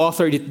God who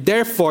authored it,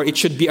 therefore, it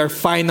should be our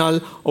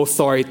final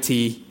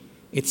authority.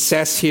 It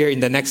says here in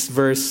the next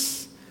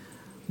verse,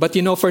 but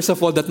you know, first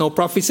of all, that no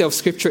prophecy of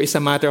Scripture is a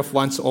matter of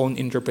one's own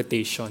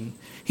interpretation.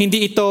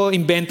 Hindi ito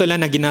invento lang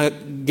na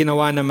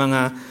ginawa ng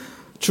mga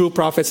true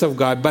prophets of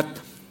God, but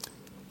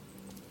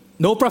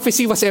no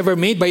prophecy was ever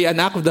made by an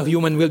act of the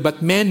human will,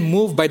 but men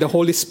moved by the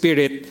Holy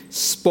Spirit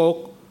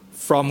spoke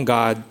from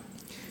God.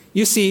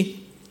 You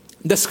see,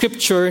 the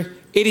Scripture,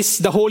 it is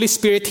the Holy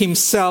Spirit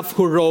Himself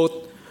who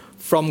wrote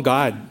from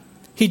God.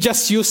 He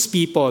just used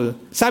people.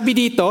 Sabi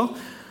dito,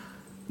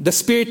 the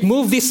Spirit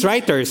moved these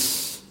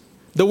writers.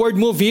 The word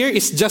move here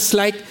is just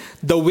like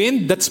the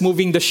wind that's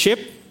moving the ship.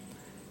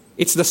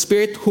 It's the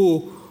Spirit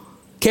who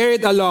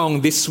carried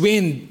along this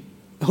wind,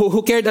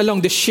 who carried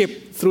along the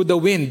ship through the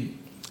wind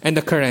and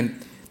the current.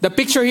 The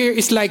picture here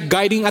is like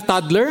guiding a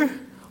toddler,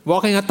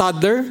 walking a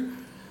toddler.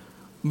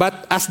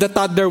 But as the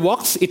toddler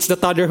walks, it's the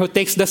toddler who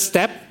takes the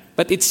step,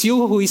 but it's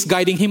you who is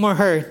guiding him or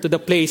her to the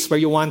place where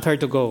you want her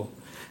to go.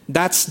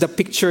 That's the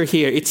picture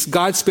here. It's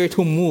God's Spirit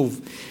who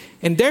moved.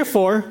 And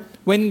therefore,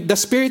 when the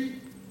Spirit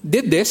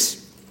did this,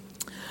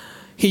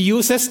 He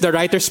uses the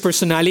writer's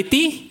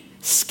personality,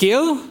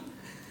 skill,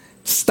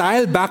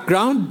 style,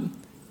 background,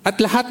 at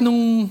lahat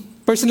ng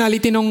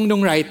personality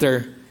ng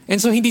writer.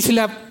 And so hindi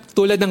sila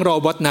tulad ng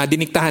robot na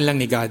diniktahan lang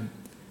ni God,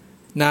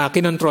 na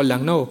kinontrol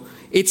lang. No.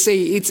 It's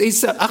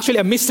actually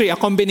a mystery, a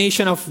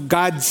combination of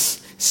God's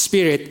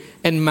Spirit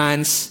and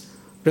man's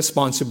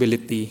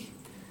responsibility.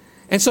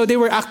 And so they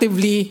were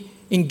actively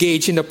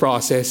engaged in the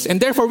process.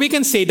 And therefore, we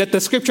can say that the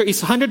Scripture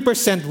is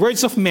 100%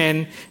 words of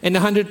men and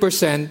 100%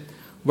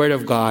 Word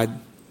of God.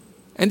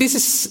 And this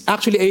is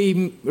actually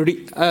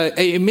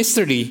a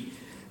mystery.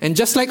 And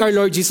just like our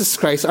Lord Jesus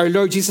Christ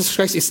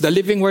is the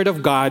living Word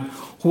of God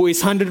who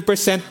is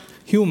 100%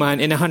 human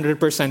and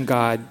 100%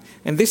 God.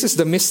 And this is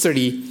the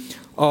mystery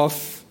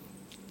of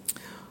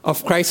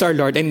Christ our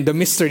Lord and the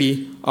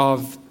mystery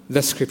of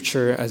the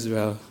Scripture as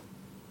well.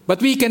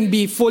 But we can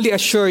be fully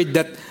assured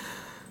that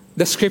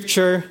the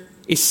Scripture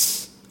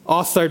is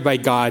authored by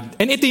God.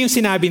 And ito yung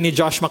sinabi ni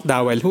Josh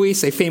McDowell, who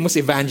is a famous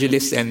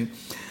evangelist and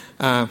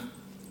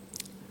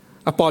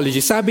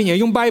apologist. Sabi niya,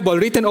 yung Bible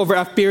written over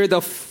a period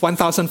of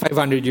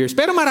 1,500 years.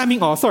 Pero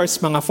maraming authors,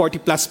 mga 40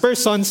 plus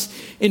persons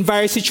in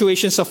various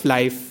situations of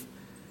life.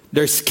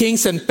 There's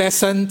kings and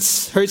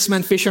peasants,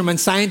 herdsmen, fishermen,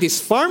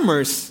 scientists,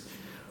 farmers,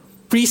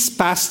 priests,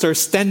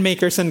 pastors, tent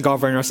makers, and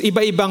governors.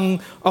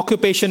 Iba-ibang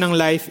occupation ng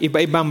life,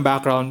 iba-ibang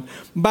background.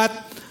 But,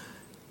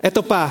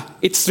 eto pa,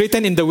 it's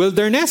written in the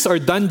wilderness or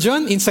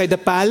dungeon, inside the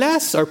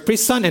palace or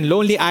prison and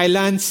lonely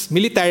islands,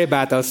 military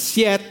battles.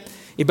 Yet,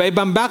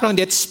 iba-ibang background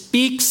that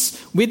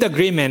speaks with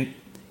agreement.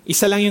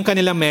 Isa lang yung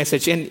kanilang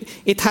message, and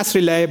it has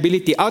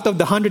reliability out of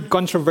the 100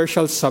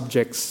 controversial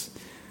subjects.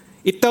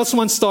 It tells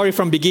one story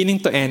from beginning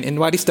to end. And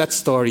what is that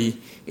story?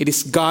 It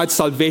is God's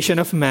salvation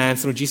of man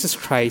through Jesus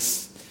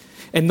Christ.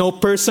 And no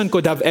person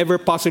could have ever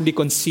possibly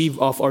conceived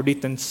of or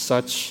written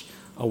such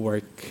a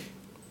work.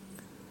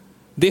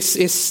 This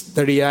is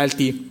the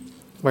reality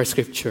of our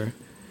Scripture.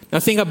 Now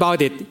think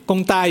about it.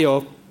 Kung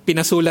tayo,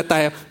 pinasulat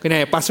tayo,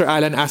 kunwari, Pastor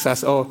Alan asks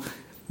us,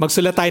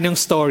 magsulat tayo ng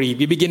story,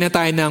 bibigyan na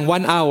tayo ng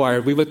 1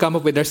 hour, we will come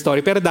up with our story.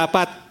 Pero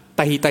dapat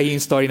tahi-tahi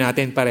yung story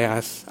natin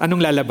parehas.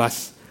 Anong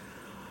lalabas?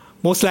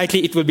 Most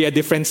likely, it will be a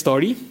different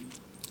story.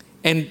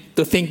 And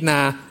to think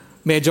na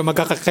medyo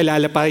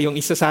magkakakilala pa yung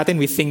isa sa atin,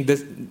 we think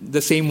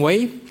the same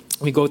way,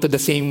 we go to the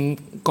same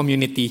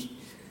community.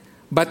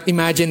 But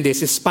imagine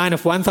this, a span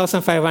of 1,500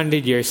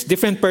 years,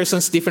 different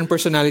persons, different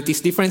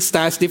personalities, different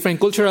styles,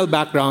 different cultural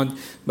background,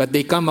 but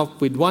they come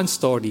up with one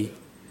story.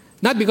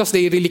 Not because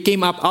they really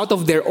came up out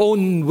of their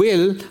own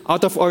will,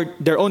 out of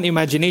their own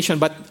imagination,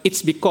 but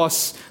it's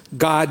because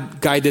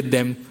God guided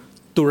them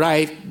to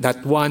write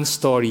that one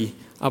story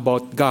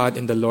about God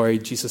and the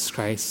Lord Jesus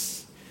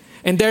Christ.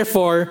 And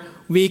therefore,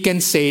 we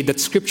can say that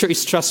Scripture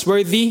is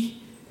trustworthy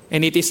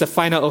and it is the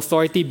final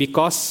authority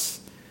because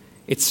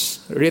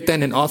it's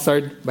written and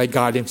authored by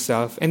God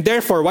Himself. And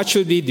therefore, what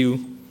should we do?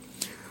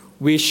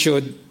 We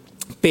should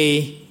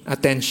pay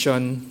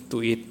attention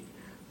to it.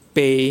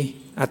 Pay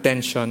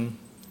attention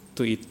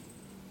to it.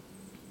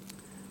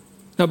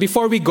 Now,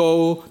 before we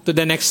go to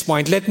the next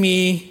point, let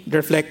me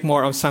reflect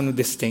more on some of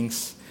these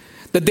things.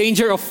 The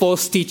danger of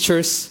false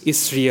teachers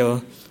is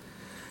real.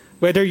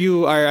 Whether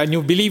you are a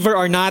new believer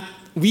or not,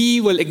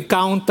 we will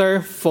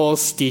encounter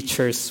false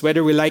teachers,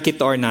 whether we like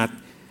it or not.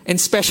 And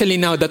especially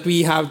now that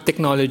we have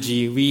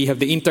technology, we have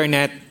the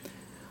internet.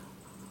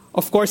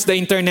 Of course, the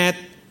internet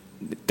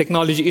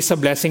technology is a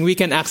blessing. We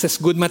can access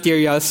good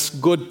materials,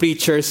 good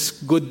preachers,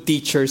 good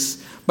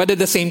teachers. But at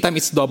the same time,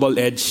 it's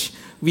double-edged.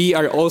 We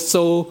are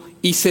also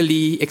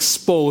easily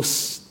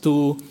exposed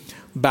to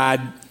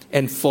bad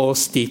and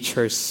false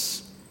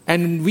teachers.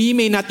 And we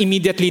may not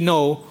immediately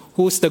know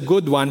who's the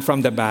good one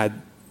from the bad.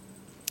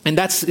 And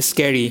that's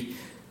scary.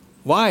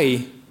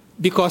 Why?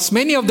 Because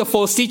many of the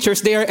false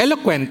teachers, they are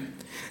eloquent.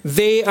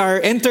 They are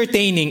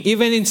entertaining,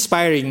 even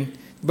inspiring.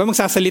 Diba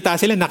magsasalita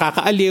sila,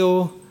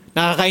 nakakaaliw,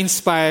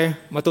 nakaka-inspire,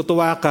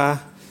 matutuwa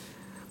ka.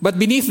 But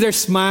beneath their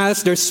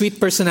smiles, their sweet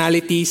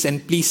personalities,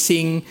 and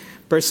pleasing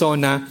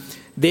persona,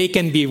 they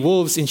can be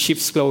wolves in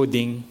sheep's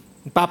clothing.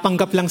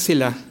 Papanggap lang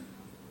sila.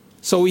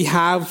 So we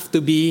have to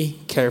be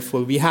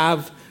careful. We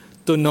have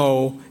to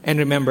know and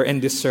remember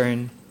and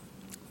discern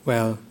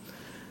well.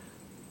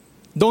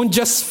 Don't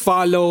just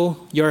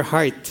follow your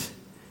heart.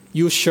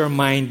 Use your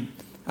mind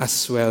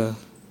as well.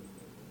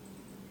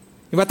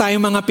 Diba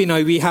tayong mga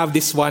Pinoy, we have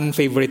this one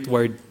favorite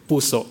word,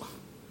 puso.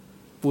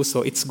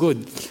 Puso, it's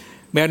good.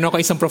 Meron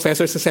ako isang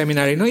professor sa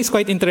seminary. No, it's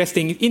quite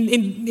interesting.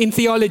 In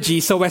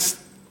theology, so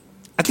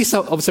at least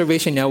sa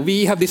observation niya,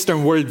 we have this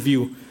term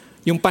worldview.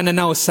 Yung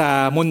pananaw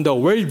sa mundo,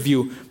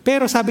 worldview.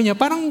 Pero sabi niya,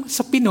 parang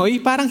sa Pinoy,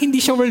 parang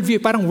hindi siya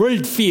worldview, parang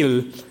world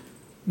feel.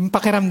 Yung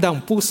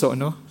pakiramdam, puso,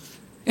 no?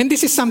 And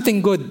this is something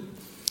good.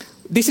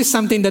 This is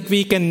something that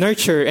we can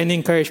nurture and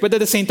encourage. But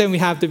at the same time, we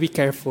have to be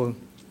careful.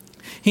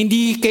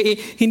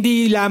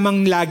 Hindi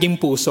lamang laging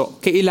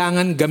puso.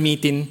 Kailangan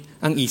gamitin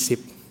ang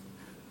isip.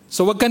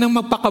 So wag ka nang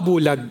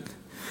magpakabulag.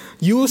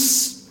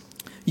 Use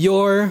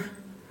your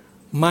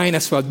mind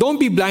as well. Don't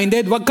be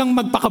blinded. Wag kang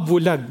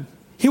magpakabulag.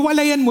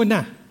 Hiwalayan mo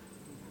na.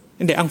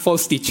 Hindi, ang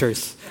false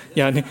teachers.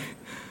 Yan.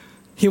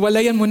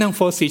 Hiwalayan mo na ang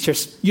false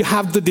teachers. You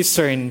have to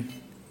discern.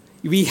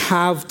 We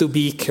have to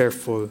be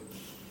careful.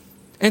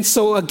 And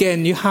so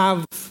again, you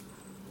have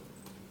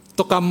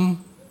to come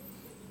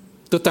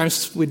to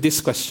terms with this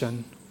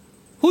question.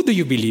 Who do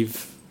you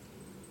believe?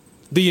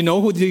 Do you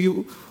know who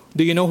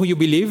you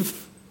believe?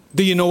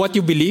 Do you know what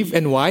you believe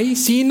and why?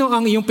 Sino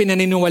ang iyong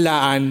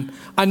pinaniniwalaan?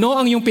 Ano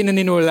ang iyong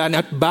pinaniniwalaan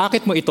at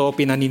bakit mo ito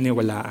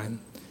pinaniniwalaan?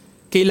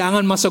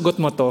 Kailangan masagot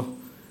mo to.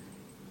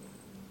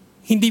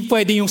 Hindi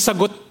pwede yung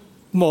sagot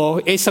mo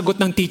sagot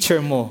ng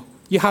teacher mo.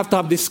 You have to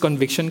have this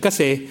conviction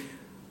kasi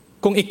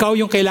kung ikaw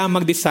yung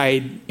kailangan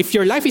mag-decide, if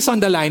your life is on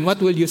the line, what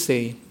will you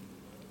say?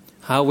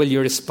 How will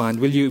you respond?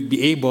 Will you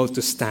be able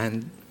to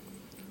stand?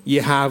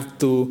 You have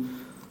to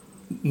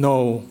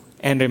know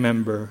and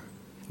remember,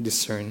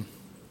 discern.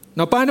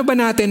 Now, paano ba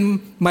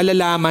natin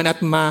malalaman at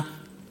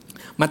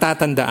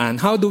matatandaan?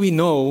 How do we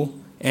know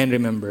and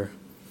remember?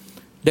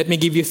 Let me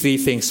give you 3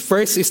 things.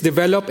 First is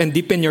develop and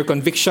deepen your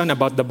conviction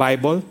about the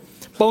Bible.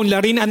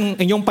 Paunlarin ang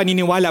iyong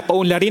paniniwala.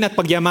 Paunlarin at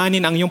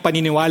pagyamanin ang iyong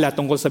paniniwala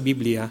tungkol sa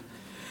Biblia.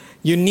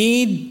 You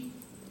need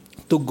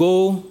to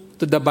go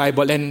to the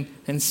Bible and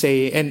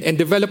say, and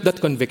develop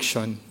that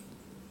conviction.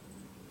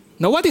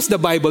 Now, what is the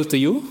Bible to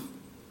you?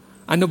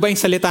 Ano ba yung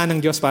salita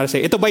ng Diyos para sa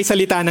iyo? Ito ba yung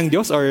salita ng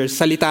Diyos or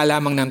salita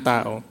lamang ng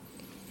tao?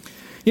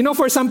 You know,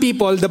 for some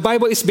people, the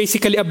Bible is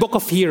basically a book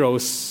of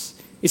heroes.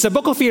 It's a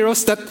book of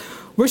heroes that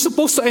we're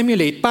supposed to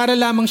emulate. Para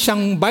lamang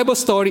siyang Bible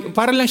story,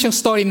 para lang siyang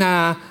story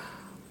na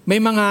may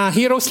mga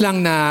heroes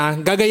lang na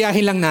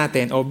gagayahin lang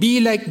natin. O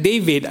be like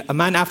David, a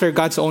man after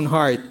God's own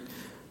heart.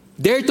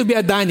 Dare to be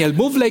a Daniel,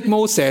 move like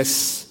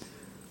Moses,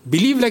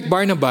 believe like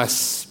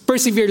Barnabas,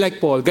 persevere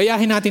like Paul.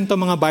 Gayahin natin to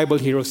mga Bible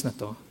heroes na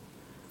to.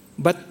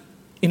 But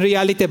in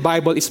reality, the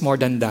Bible is more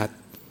than that.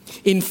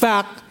 In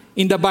fact,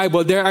 in the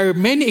Bible, there are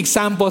many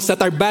examples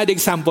that are bad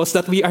examples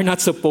that we are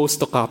not supposed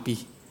to copy.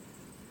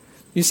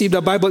 You see,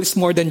 the Bible is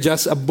more than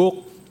just a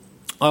book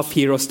of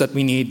heroes that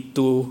we need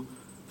to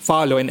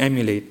follow and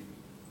emulate.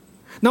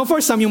 Now, for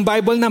some, yung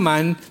Bible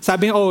naman,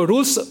 sabi niya,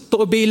 rules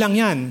to obey lang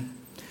yan.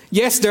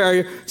 Yes, there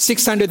are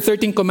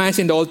 613 commands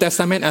in the Old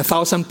Testament,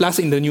 1,000 plus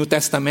in the New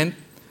Testament.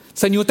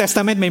 Sa New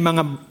Testament, may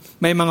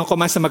mga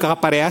commands na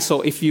magkakapareha. So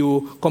if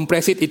you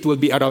compress it, it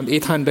will be around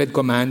 800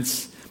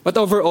 commands. But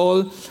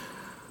overall,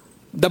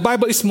 the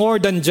Bible is more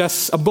than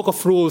just a book of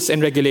rules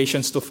and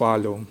regulations to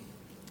follow.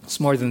 It's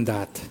more than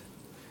that.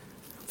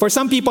 For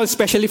some people,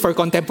 especially for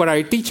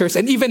contemporary teachers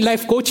and even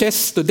life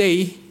coaches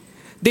today,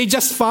 they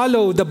just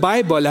follow the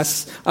Bible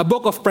as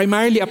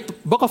primarily a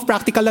book of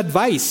practical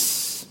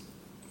advice.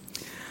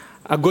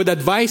 A good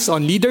advice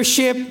on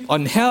leadership,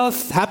 on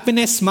health,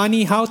 happiness,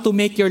 money, how to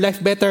make your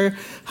life better,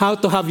 how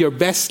to have your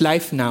best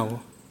life now.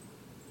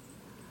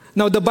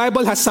 Now, the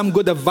Bible has some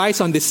good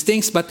advice on these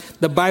things, but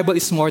the Bible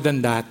is more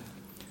than that.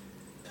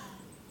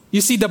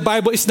 You see, the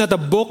Bible is not a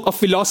book of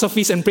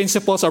philosophies and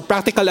principles or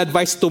practical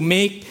advice to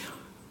make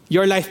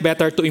your life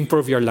better, to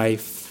improve your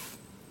life.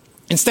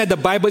 Instead, the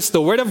Bible is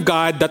the Word of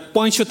God that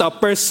points you to a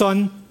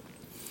person,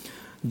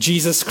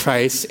 Jesus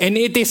Christ, and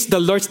it is the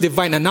Lord's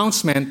divine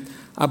announcement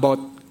about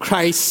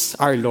Christ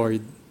our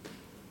Lord.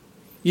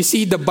 You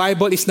see, the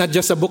Bible is not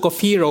just a book of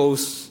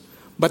heroes,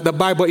 but the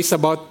Bible is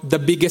about the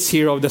biggest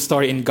hero of the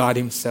story in God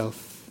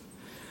Himself.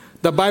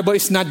 The Bible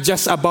is not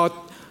just about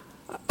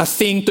a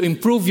thing to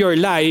improve your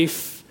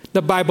life.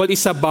 The Bible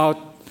is about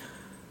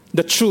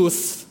the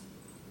truth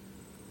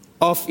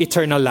of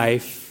eternal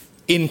life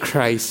in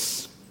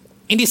Christ.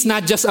 It is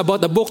not just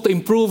about a book to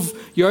improve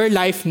your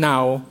life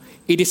now.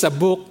 It is a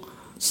book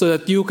so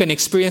that you can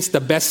experience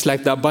the best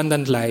life, the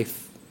abundant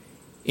life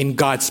in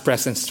God's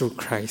presence through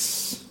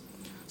Christ.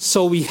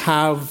 So we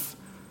have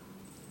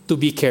to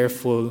be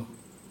careful.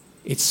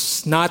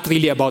 It's not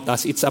really about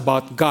us. It's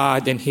about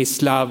God and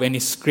His love and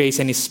His grace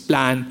and His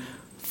plan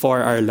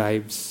for our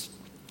lives.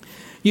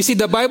 You see,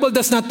 the Bible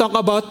does not talk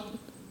about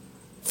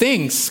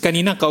things.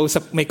 Kanina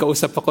may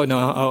kausap ako,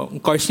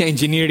 course niya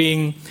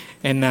engineering,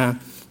 and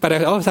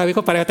sabi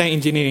ko pareho tayong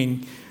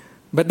engineering.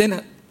 But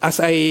then as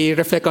I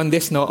reflect on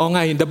this,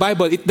 the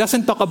Bible, it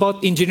doesn't talk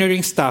about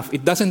engineering stuff.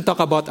 It doesn't talk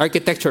about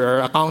architecture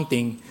or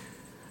accounting.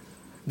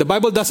 The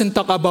Bible doesn't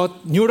talk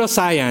about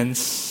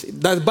neuroscience.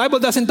 The Bible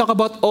doesn't talk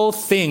about all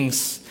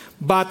things.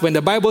 But when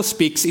the Bible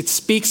speaks, it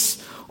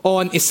speaks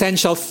on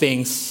essential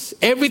things.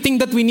 Everything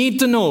that we need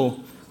to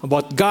know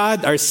about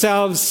God,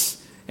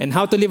 ourselves, and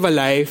how to live a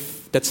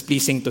life that's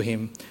pleasing to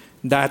Him.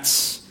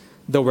 That's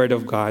the Word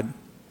of God.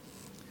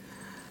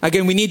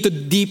 Again, we need to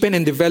deepen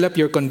and develop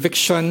your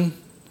conviction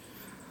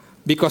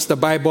because the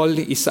Bible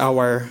is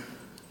our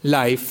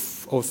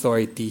life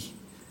authority.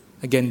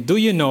 Again, do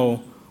you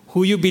know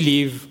who you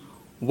believe,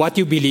 what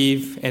you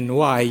believe, and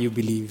why you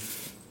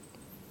believe?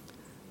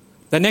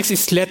 The next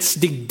is let's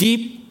dig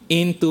deep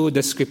into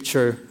the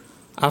Scripture.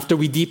 After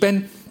we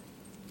deepen,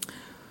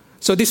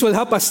 so this will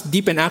help us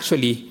deepen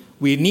actually.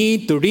 We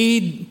need to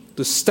read,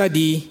 to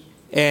study,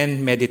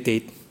 and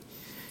meditate.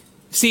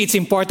 See, it's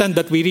important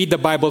that we read the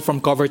Bible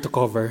from cover to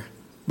cover.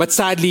 But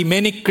sadly,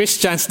 many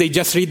Christians, they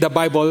just read the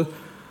Bible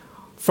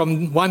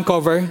from one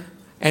cover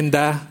and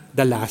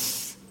the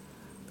last.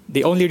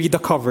 They only read the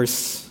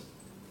covers.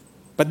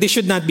 But this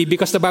should not be,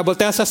 because the Bible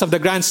tells us of the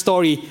grand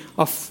story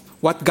of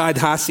what God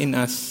has in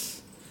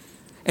us.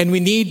 And we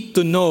need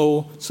to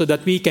know so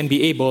that we can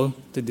be able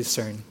to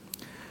discern.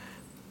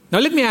 Now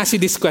let me ask you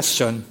this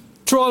question.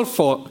 True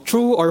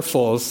or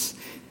false?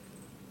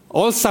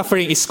 All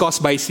suffering is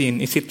caused by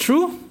sin. Is it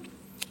true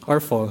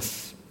or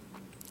false?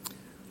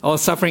 All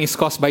suffering is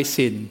caused by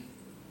sin.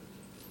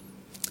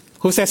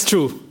 Who says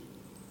true?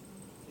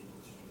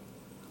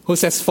 Who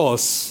says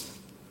false?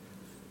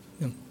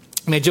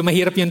 Medyo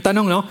mahirap yung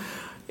tanong, no?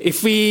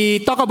 If we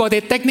talk about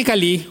it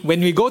technically,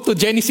 when we go to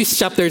Genesis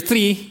chapter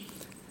 3,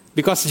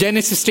 because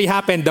Genesis 3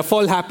 happened, the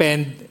fall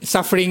happened,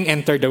 suffering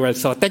entered the world.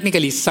 So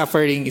technically,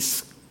 suffering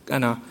is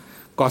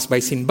caused by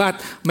sin.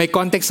 But my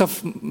context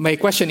of my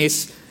question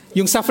is,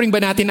 yung suffering ba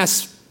natin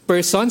as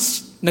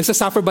persons,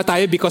 nagsasuffer ba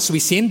tayo because we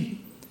sinned?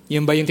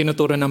 Yun ba yung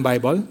tinuturo ng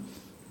Bible?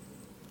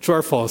 True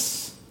or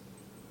false?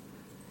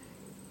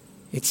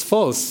 It's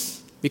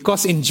false.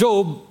 Because in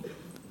Job,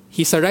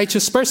 he's a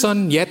righteous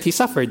person, yet he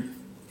suffered.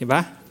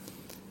 Diba?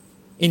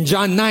 In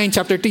John 9,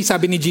 chapter 3,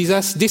 sabi ni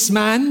Jesus, this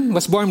man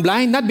was born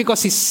blind, not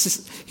because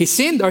he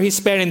sinned or his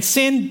parents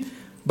sinned,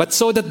 but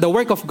so that the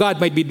work of God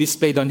might be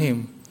displayed on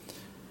him.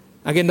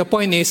 Again, the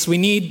point is, we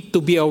need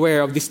to be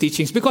aware of these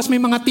teachings. Because may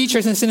mga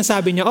teachers na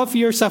sinasabi niya, if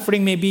you're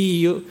suffering, maybe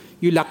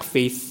you lack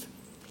faith.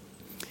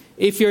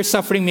 If you're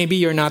suffering, maybe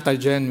you're not a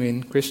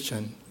genuine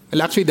Christian.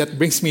 Well, actually, that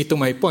brings me to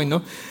my point,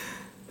 no?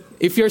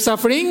 If you're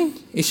suffering,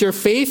 is your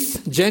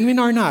faith genuine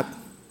or not?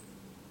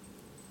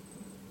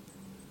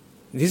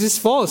 This is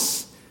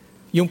false.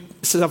 Yung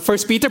sa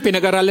 1 Peter,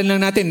 pinag-aralan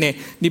lang natin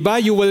Di ba?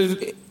 You will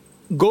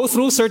go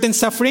through certain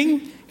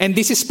suffering, and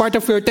this is part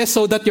of your test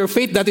so that your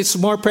faith that is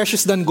more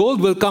precious than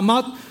gold will come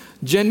out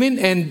genuine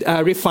and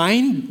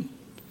refined.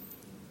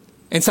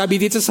 And sabi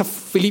dito sa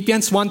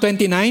Philippians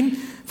 1:29,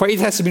 for it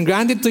has been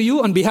granted to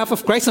you on behalf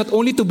of Christ not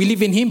only to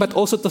believe in Him but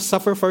also to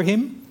suffer for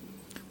Him.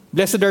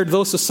 Blessed are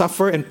those who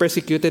suffer and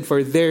persecuted,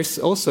 for theirs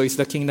also is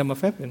the kingdom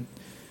of heaven.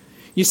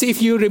 You see,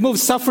 if you remove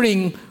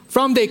suffering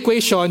from the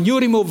equation, you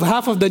remove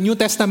half of the New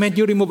Testament,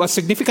 you remove a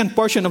significant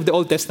portion of the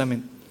Old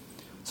Testament.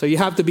 So you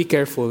have to be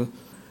careful.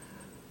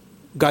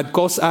 God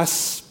calls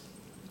us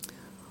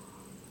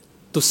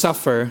to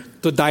suffer,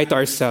 to die to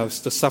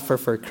ourselves, to suffer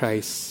for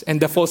Christ. And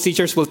the false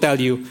teachers will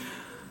tell you,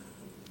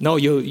 no,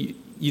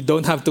 you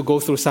don't have to go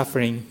through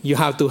suffering. You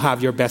have to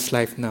have your best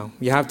life now.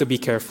 You have to be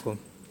careful.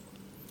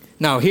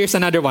 Now, here's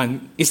another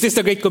one. Is this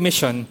the Great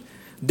Commission?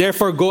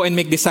 Therefore, go and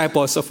make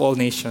disciples of all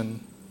nations.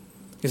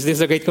 Is this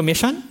the Great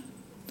Commission?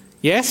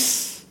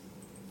 Yes?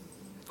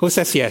 Who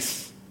says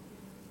yes?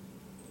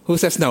 Who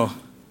says no?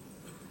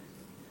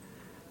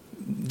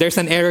 There's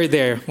an error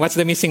there. What's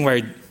the missing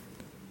word?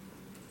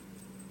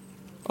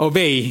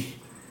 Obey.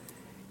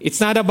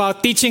 It's not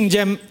about teaching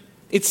them.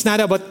 It's not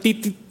about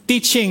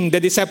teaching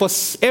the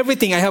disciples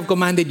everything I have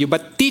commanded you,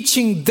 but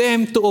teaching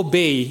them to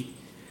obey.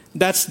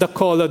 That's the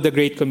call of the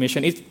Great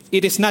Commission.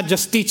 It is not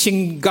just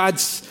teaching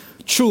God's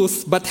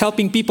truth, but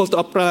helping people to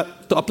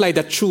apply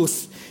that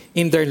truth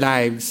in their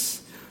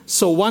lives.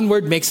 So one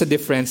word makes a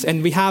difference,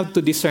 and we have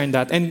to discern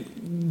that. And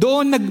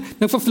doon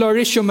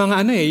nagfa-flourish yung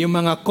mga yung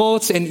mga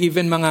cults and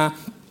even mga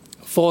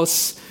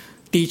false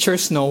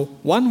teachers. No,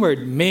 one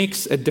word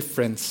makes a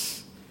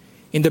difference.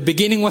 In the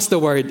beginning was the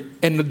Word,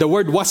 and the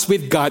Word was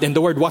with God, and the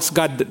Word was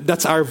God.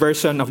 That's our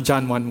version of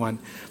John 1:1.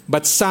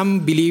 But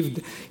some believed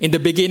in the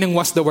beginning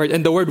was the Word,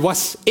 and the Word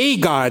was a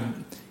God,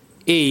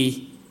 a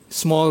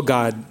small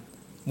God.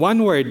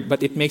 One word,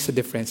 but it makes a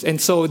difference.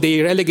 And so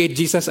they relegate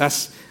Jesus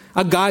as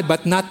a God,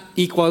 but not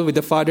equal with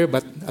the Father,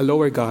 but a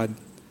lower God.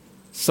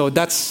 So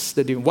that's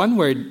the one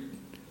word.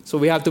 So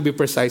we have to be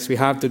precise. We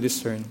have to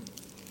discern.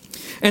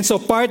 And so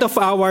part of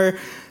our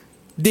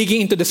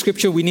digging into the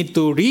Scripture, we need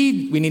to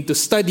read, we need to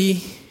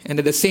study, and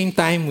at the same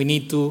time, we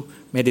need to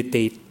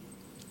meditate.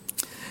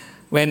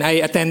 When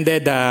I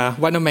attended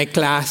one of my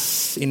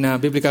class in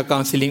biblical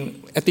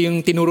counseling, ito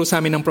yung tinuro sa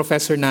amin ng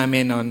professor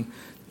namin on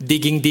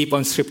digging deep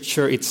on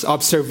Scripture. It's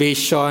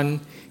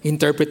observation,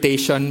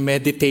 interpretation,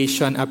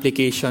 meditation,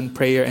 application,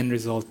 prayer, and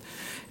result.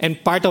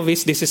 And part of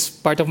this is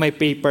part of my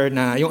paper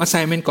na yung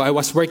assignment ko, I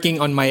was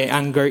working on my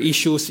anger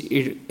issues,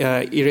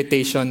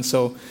 irritation.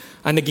 So,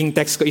 ang naging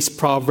text ko is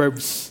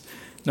Proverbs,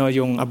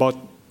 yung about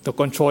the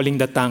controlling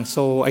the tongue.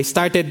 So, I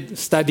started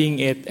studying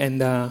it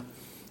and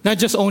not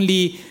just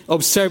only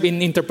observe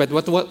and interpret.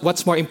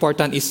 What's more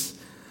important is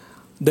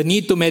the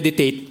need to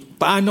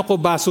meditate. Paano ko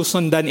ba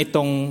susundan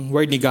itong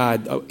word ni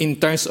God in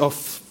terms of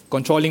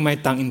controlling my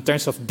tongue, in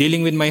terms of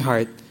dealing with my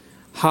heart?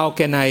 How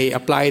can I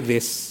apply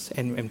this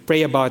and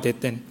pray about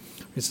it and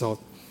result?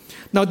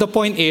 Now, the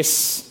point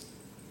is,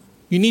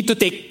 you need to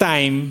take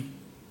time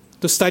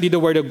to study the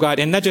Word of God,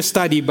 and not just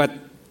study, but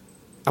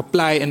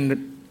apply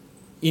and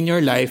in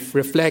your life,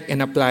 reflect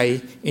and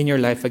apply in your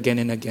life again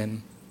and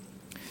again.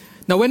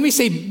 Now, when we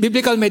say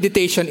biblical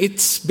meditation,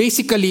 it's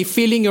basically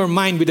filling your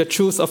mind with the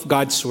truth of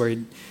God's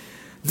Word.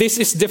 This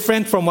is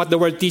different from what the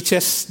Word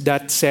teaches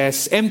that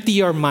says, empty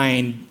your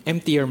mind,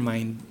 empty your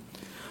mind.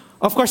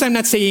 Of course, I'm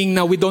not saying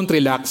na we don't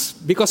relax,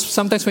 because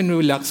sometimes when we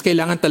relax,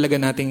 kailangan talaga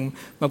nating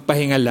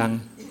magpahinga lang.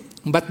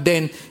 But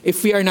then,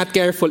 if we are not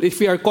careful, if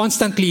we are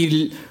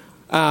constantly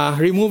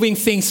removing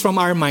things from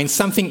our minds,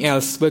 something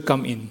else will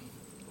come in.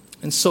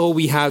 And so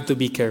we have to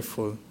be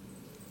careful.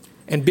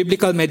 And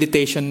biblical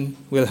meditation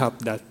will help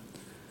that.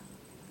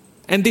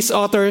 And this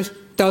author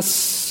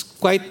tells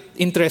quite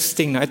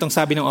interesting, itong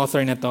sabi ng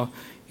author na to,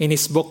 in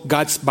his book,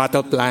 God's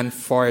Battle Plan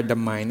for the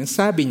Mind. And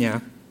sabi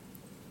niya,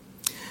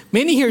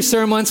 many hear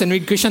sermons and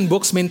read Christian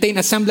books, maintain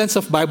a semblance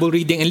of Bible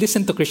reading, and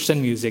listen to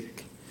Christian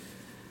music.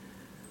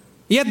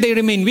 Yet they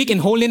remain weak in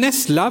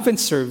holiness, love, and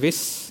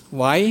service.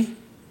 Why?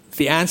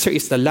 The answer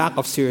is the lack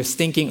of serious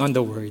thinking on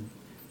the Word,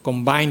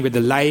 combined with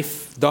the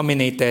life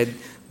dominated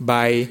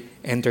by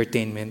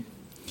entertainment.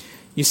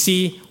 You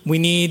see, we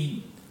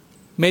need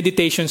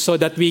meditation so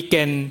that we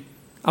can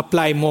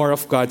apply more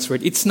of God's Word.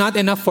 It's not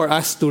enough for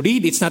us to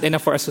read. It's not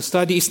enough for us to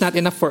study. It's not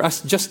enough for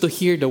us just to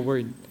hear the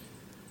Word.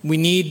 We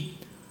need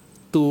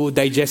to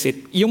digest it.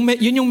 Yun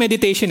yung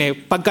meditation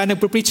Pagka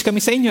nagpo-preach kami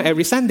sa inyo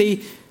every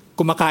Sunday,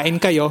 kumakain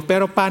kayo,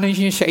 pero paano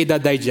nyo siya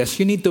i-digest?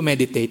 You need to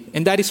meditate.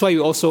 And that is why we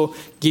also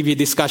give you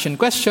discussion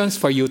questions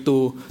for you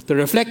to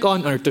reflect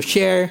on or to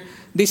share.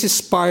 This is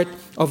part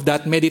of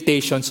that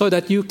meditation so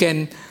that you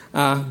can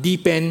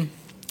deepen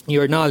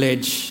your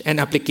knowledge and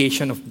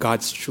application of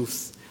God's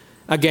truth.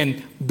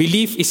 Again,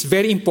 belief is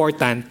very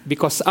important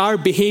because our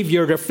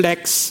behavior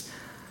reflects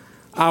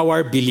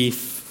our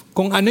belief.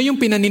 Kung ano yung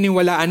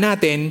pinaniniwalaan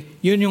natin,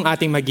 yun yung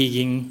ating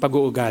magiging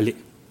pag-uugali.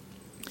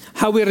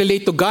 How we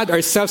relate to God,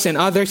 ourselves, and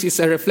others is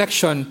a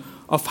reflection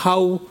of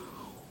how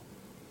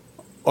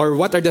or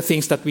what are the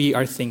things that we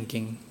are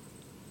thinking.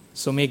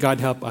 So may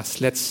God help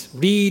us. Let's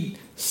read,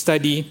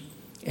 study,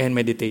 and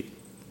meditate.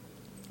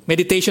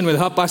 Meditation will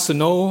help us to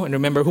know and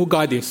remember who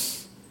God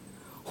is,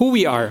 who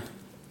we are,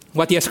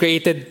 what He has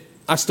created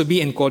us to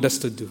be and called us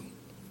to do.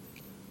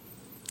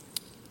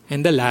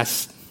 And the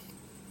last,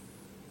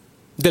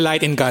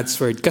 delight in God's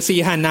Word.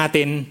 Kasiyahan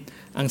natin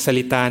ang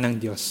salita ng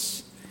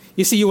Diyos.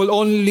 You see, you will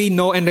only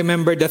know and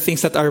remember the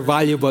things that are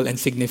valuable and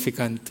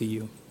significant to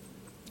you.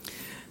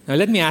 Now,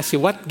 let me ask you,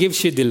 what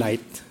gives you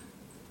delight?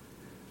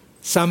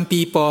 Some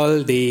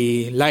people,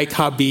 they like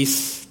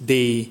hobbies,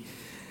 they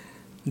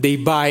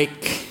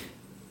bike,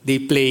 they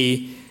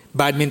play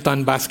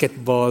badminton,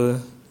 basketball,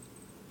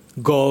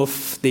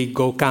 golf, they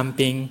go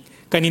camping.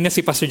 Kanina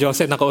si Pastor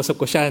Joseph, nakausap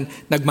ko siya,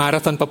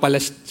 nag-marathon pa pala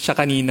siya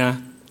kanina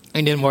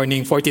in the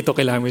morning, 42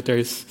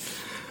 kilometers.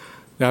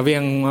 Grabe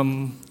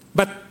ang...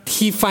 but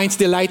he finds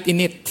delight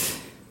in it.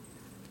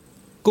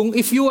 Kung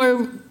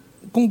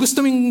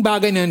gusto mong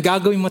bagay na yun,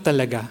 gagawin mo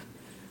talaga.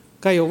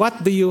 Kayo, what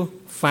do you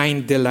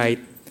find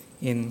delight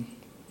in?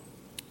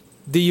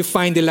 Do you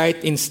find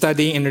delight in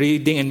studying and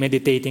reading and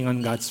meditating on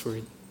God's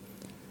Word?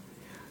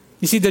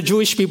 You see, the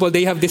Jewish people,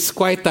 they have this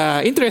quite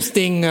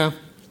interesting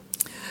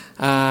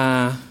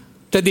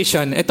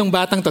tradition. Etong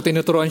batang to,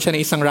 tinuturuan siya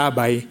ng isang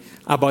rabbi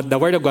about the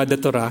Word of God,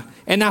 the Torah.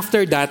 And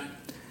after that,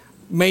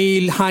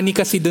 may honey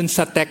kasi dun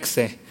sa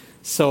text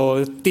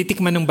So,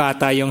 titikman ng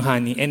bata yung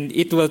honey and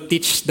it will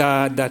teach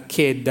the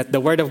kid that the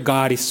Word of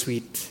God is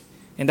sweet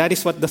And that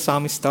is what the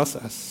psalmist tells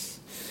us.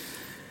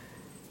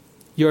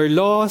 Your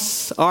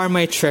laws are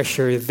my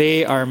treasure.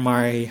 They are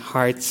my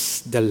heart's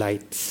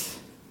delight.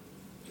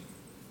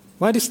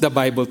 What is the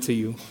Bible to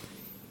you?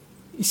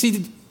 You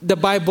see, the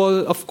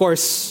Bible, of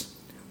course,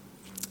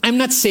 I'm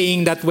not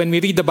saying that when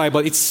we read the Bible,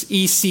 it's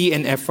easy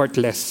and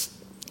effortless.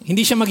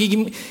 Hindi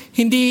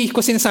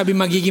ko sinasabi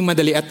magiging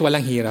madali at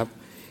walang hirap.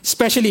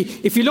 Especially,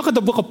 if you look at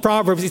the book of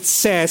Proverbs, it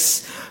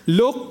says,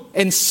 look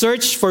and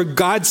search for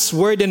God's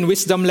word and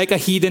wisdom like a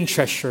hidden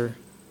treasure.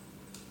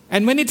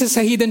 And when it is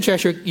a hidden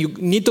treasure, you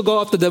need to go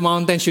up to the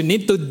mountains, you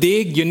need to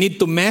dig, you need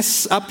to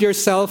mess up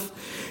yourself,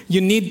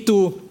 you need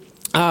to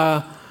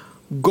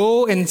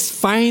go and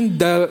find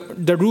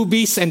the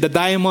rubies and the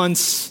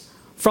diamonds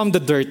from the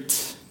dirt.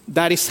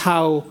 That is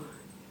how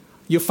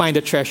you find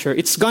the treasure.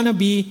 It's going to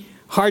be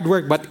hard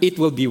work, but it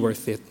will be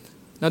worth it.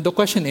 Now the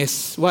question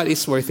is, what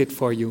is worth it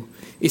for you?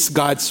 Is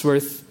God's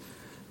worth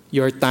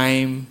your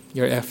time,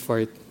 your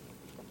effort?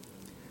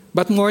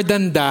 But more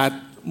than that,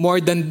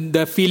 more than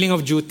the feeling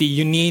of duty,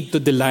 you need to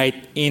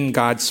delight in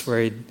God's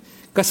word.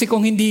 Kasi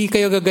kung hindi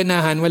kayo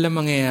gaganahan, walang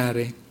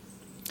mangyayari.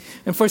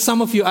 And for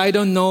some of you, I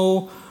don't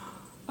know,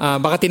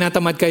 baka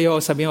tinatamad kayo,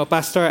 sabi mo,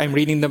 Pastor, I'm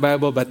reading the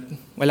Bible, but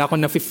wala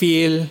akong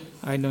nafe-feel.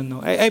 I don't know.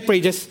 I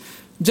pray, just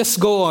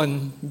go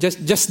on.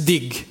 Just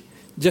dig.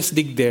 Just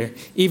dig there.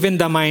 Even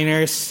the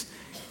miners,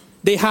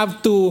 they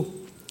have to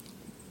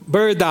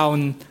burn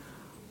down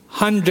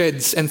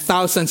hundreds and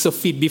thousands of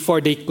feet before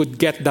they could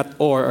get that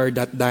ore or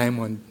that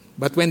diamond.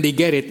 But when they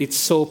get it, it's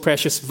so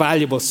precious,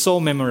 valuable, so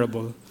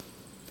memorable.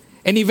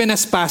 And even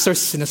as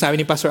pastors, sinasabi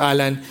ni Pastor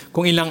Alan,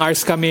 kung ilang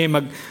hours kami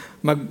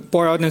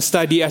mag-pour out ng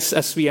study as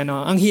we,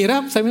 ang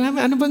hirap. Sabi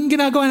namin, ano bang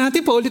ginagawa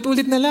natin?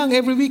 Paulit-ulit na lang.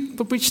 Every week,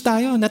 pa-preach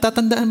tayo.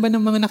 Natatandaan ba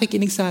ng mga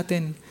nakikinig sa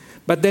atin?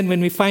 But then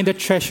when we find a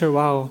treasure,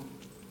 wow,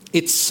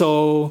 it's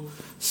so,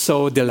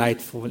 so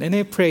delightful. And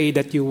I pray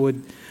that you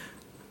would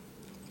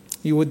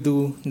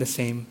do the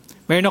same.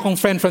 Meron akong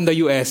friend from the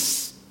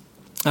US.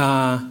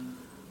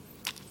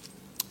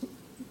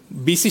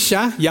 Busy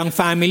siya, young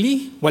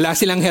family, wala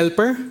silang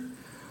helper.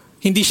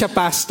 Hindi siya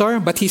pastor,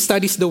 but he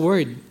studies the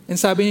word. And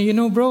sabi niya,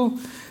 bro,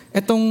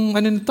 etong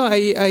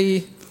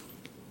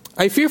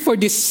I fear for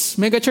this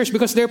mega church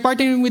because they're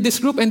partnering with this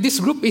group, and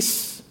this group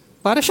is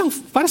para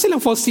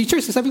silang false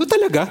teachers. Sabi ko,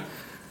 talaga?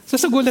 So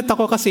sagulat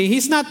ako kasi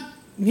he's not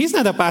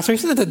a pastor,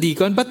 he's not a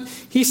deacon, but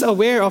he's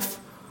aware of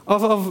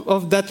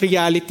that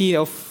reality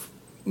of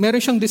meron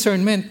siyang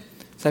discernment.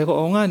 Sabi ko,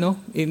 oo nga, no?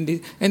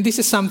 And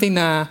this is something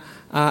na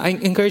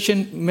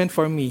encouragement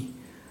for me.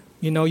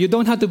 You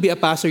don't have to be a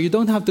pastor, you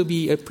don't have to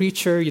be a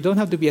preacher, you don't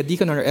have to be a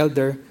deacon or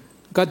elder.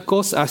 God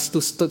calls us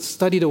to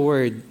study the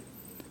Word,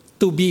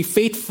 to be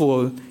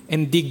faithful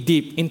and dig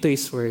deep into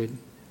His Word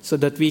so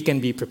that we can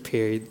be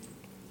prepared.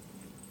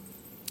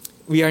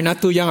 We are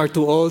not too young or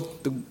too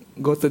old to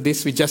go to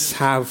this. We just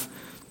have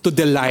to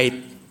delight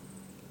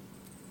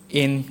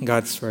in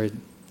God's Word.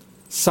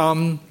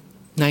 Psalm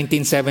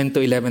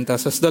 19:7-11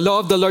 tells us, the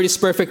law of the Lord is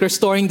perfect,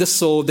 restoring the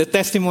soul. The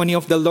testimony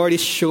of the Lord is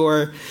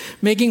sure,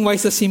 making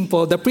wise the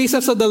simple. The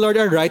precepts of the Lord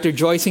are right,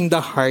 rejoicing the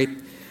heart.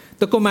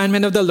 The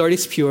commandment of the Lord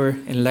is pure,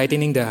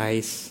 enlightening the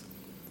eyes.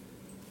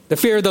 The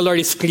fear of the Lord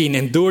is clean,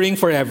 enduring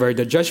forever.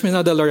 The judgments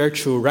of the Lord are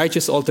true,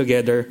 righteous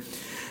altogether.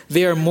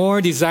 They are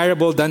more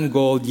desirable than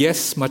gold,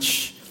 yes,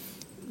 much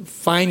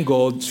fine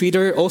gold,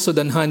 sweeter also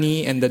than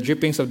honey and the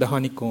drippings of the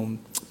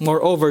honeycomb.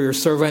 Moreover, your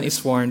servant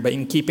is warned, but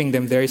in keeping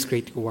them there is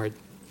great reward.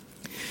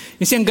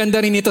 Kasi ang ganda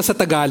rin ito sa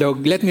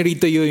Tagalog. Let me read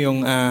to you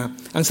yung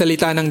ang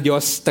salita ng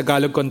Diyos,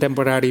 Tagalog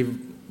Contemporary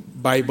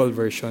Bible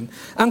Version.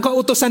 Ang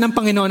kautusan ng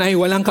Panginoon ay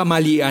walang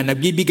kamalian,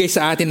 nagbibigay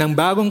sa atin ng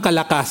bagong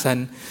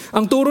kalakasan.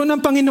 Ang turo ng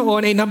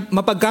Panginoon ay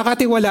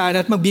mapagkakatiwalaan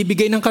at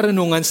magbibigay ng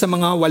karunungan sa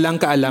mga walang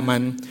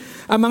kaalaman.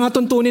 Ang mga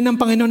tuntunin ng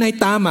Panginoon ay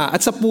tama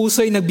at sa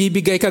puso ay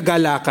nagbibigay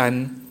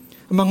kagalakan.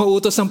 Ang mga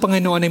utos ng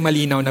Panginoon ay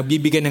malinaw,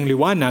 nagbibigay ng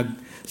liwanag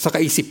sa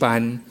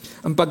kaisipan.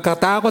 Ang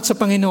pagkatakot sa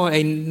Panginoon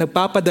ay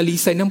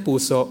nagpapadalisay ng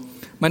puso,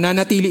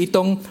 mananatili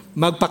itong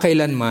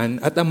magpakailanman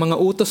at ang mga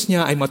utos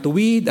niya ay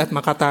matuwid at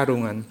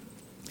makatarungan.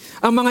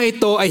 Ang mga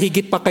ito ay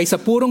higit pa kaysa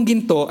purong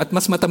ginto at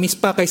mas matamis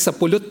pa kaysa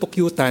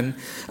pulot-pukyutan.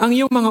 Ang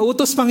iyong mga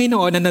utos,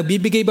 Panginoon, na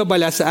nagbibigay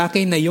babala sa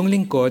akin na iyong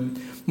lingkod,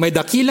 may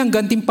dakilang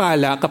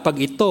gantimpala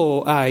kapag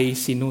ito ay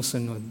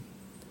sinusunod.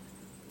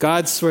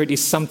 God's word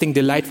is something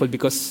delightful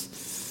because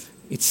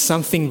it's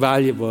something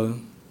valuable.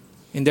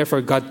 And therefore,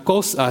 God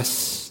calls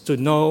us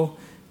to know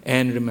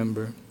and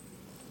remember.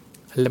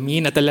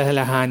 Alamin at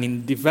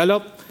alalahanin.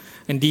 Develop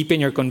and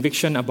deepen your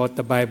conviction about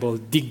the Bible.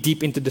 Dig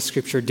deep into the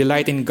Scripture.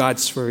 Delight in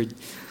God's Word.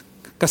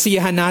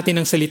 Kasiyahan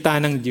natin ang salita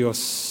ng Diyos.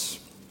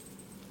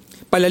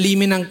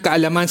 Palalimin ang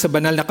kaalaman sa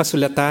banal na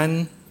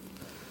kasulatan.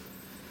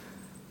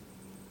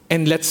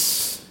 And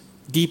let's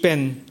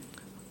deepen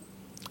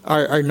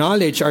our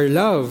knowledge, our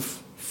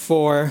love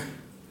for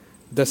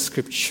the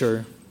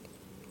Scripture.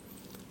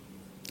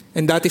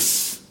 And that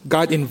is,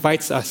 God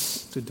invites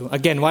us to do.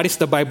 Again, what is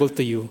the Bible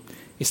to you?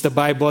 Is the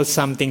Bible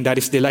something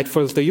that is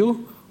delightful to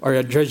you or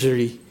a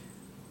drudgery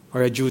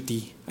or a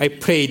duty? I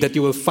pray that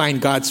you will find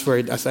God's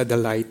Word as a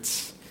delight.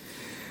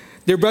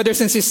 Dear brothers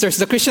and sisters,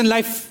 the Christian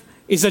life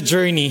is a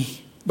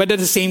journey, but at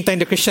the same time,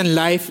 the Christian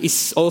life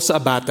is also a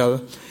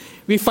battle.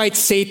 We fight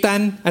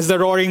Satan as the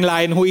roaring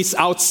lion who is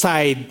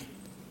outside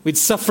with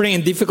suffering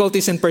and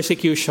difficulties and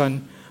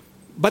persecution.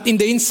 But in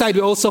the inside,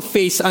 we also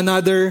face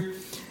another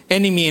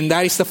enemy, and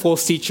that is the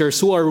false teachers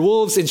who are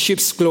wolves in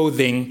sheep's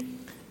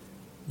clothing.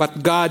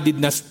 But God did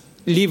not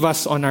leave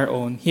us on our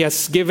own. He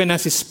has given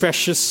us His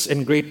precious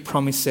and great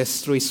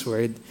promises through His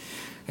word.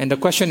 And the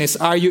question is,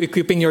 are you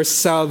equipping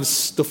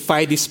yourselves to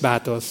fight these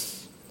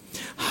battles?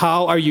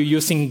 How are you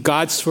using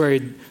God's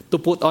word to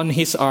put on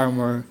His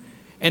armor?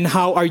 And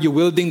how are you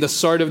wielding the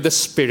sword of the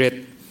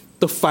Spirit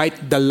to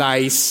fight the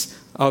lies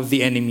of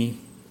the enemy?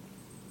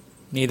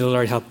 May the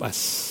Lord help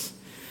us.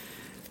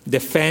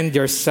 Defend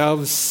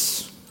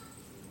yourselves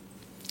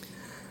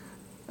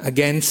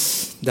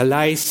against the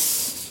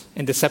lies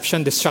and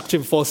deception,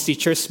 destructive false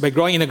teachers by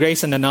growing in the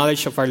grace and the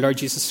knowledge of our Lord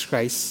Jesus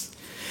Christ.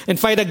 And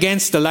fight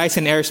against the lies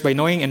and errors by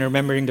knowing and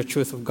remembering the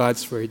truth of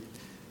God's word.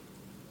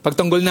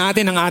 Pagtanggol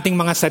natin ang ating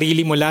mga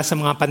sarili mula sa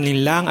mga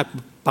panlinlang at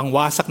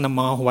pangwasak ng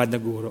mga huwad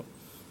na guro.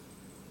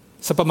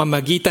 Sa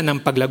pamamagitan ng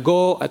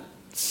paglago at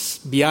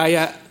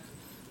biyaya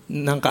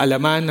ng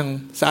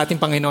kaalaman sa ating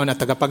Panginoon at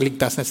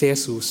tagapagligtas na si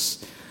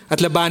Jesus.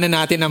 At labanan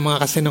natin ang mga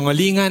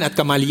kasinungalingan at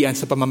kamalian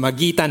sa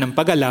pamamagitan ng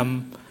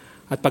pag-alam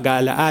at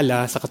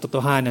pag-aalaala sa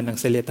katotohanan ng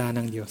salita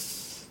ng Diyos.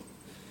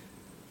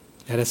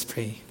 Let us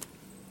pray.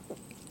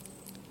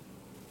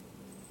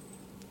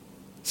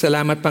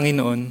 Salamat,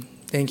 Panginoon.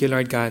 Thank you,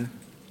 Lord God,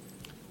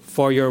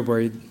 for your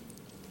word.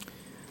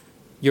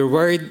 Your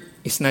word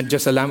is not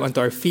just a lamp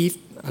unto our feet,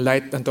 a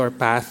light unto our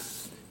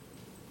path.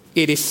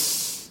 It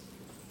is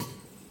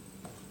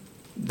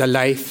the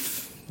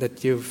life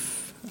that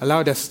you've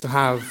allowed us to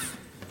have.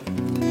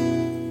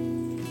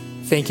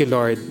 Thank you,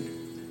 Lord.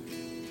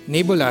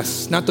 Enable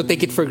us not to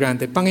take it for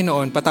granted.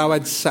 Panginoon,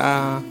 patawad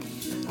sa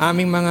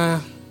aming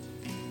mga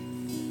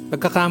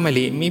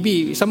pagkakamali.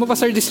 Maybe some of us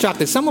are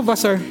distracted. Some of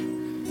us are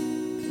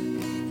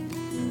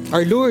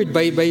lured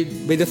by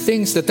the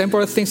things, the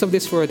temporal things of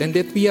this world, and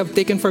that we have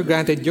taken for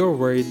granted your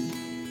word.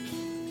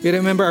 We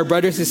remember our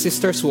brothers and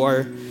sisters who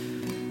are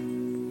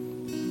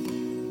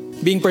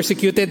being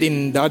persecuted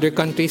in the other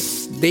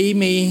countries. They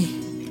may,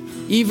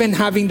 even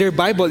having their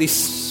Bible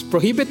is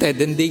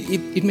prohibited, and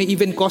it may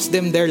even cost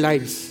them their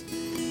lives.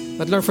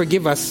 But Lord,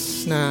 forgive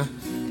us na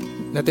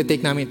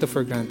natitake namin ito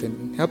for granted.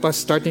 Help us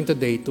starting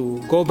today to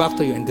go back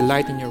to you and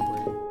delight in your word.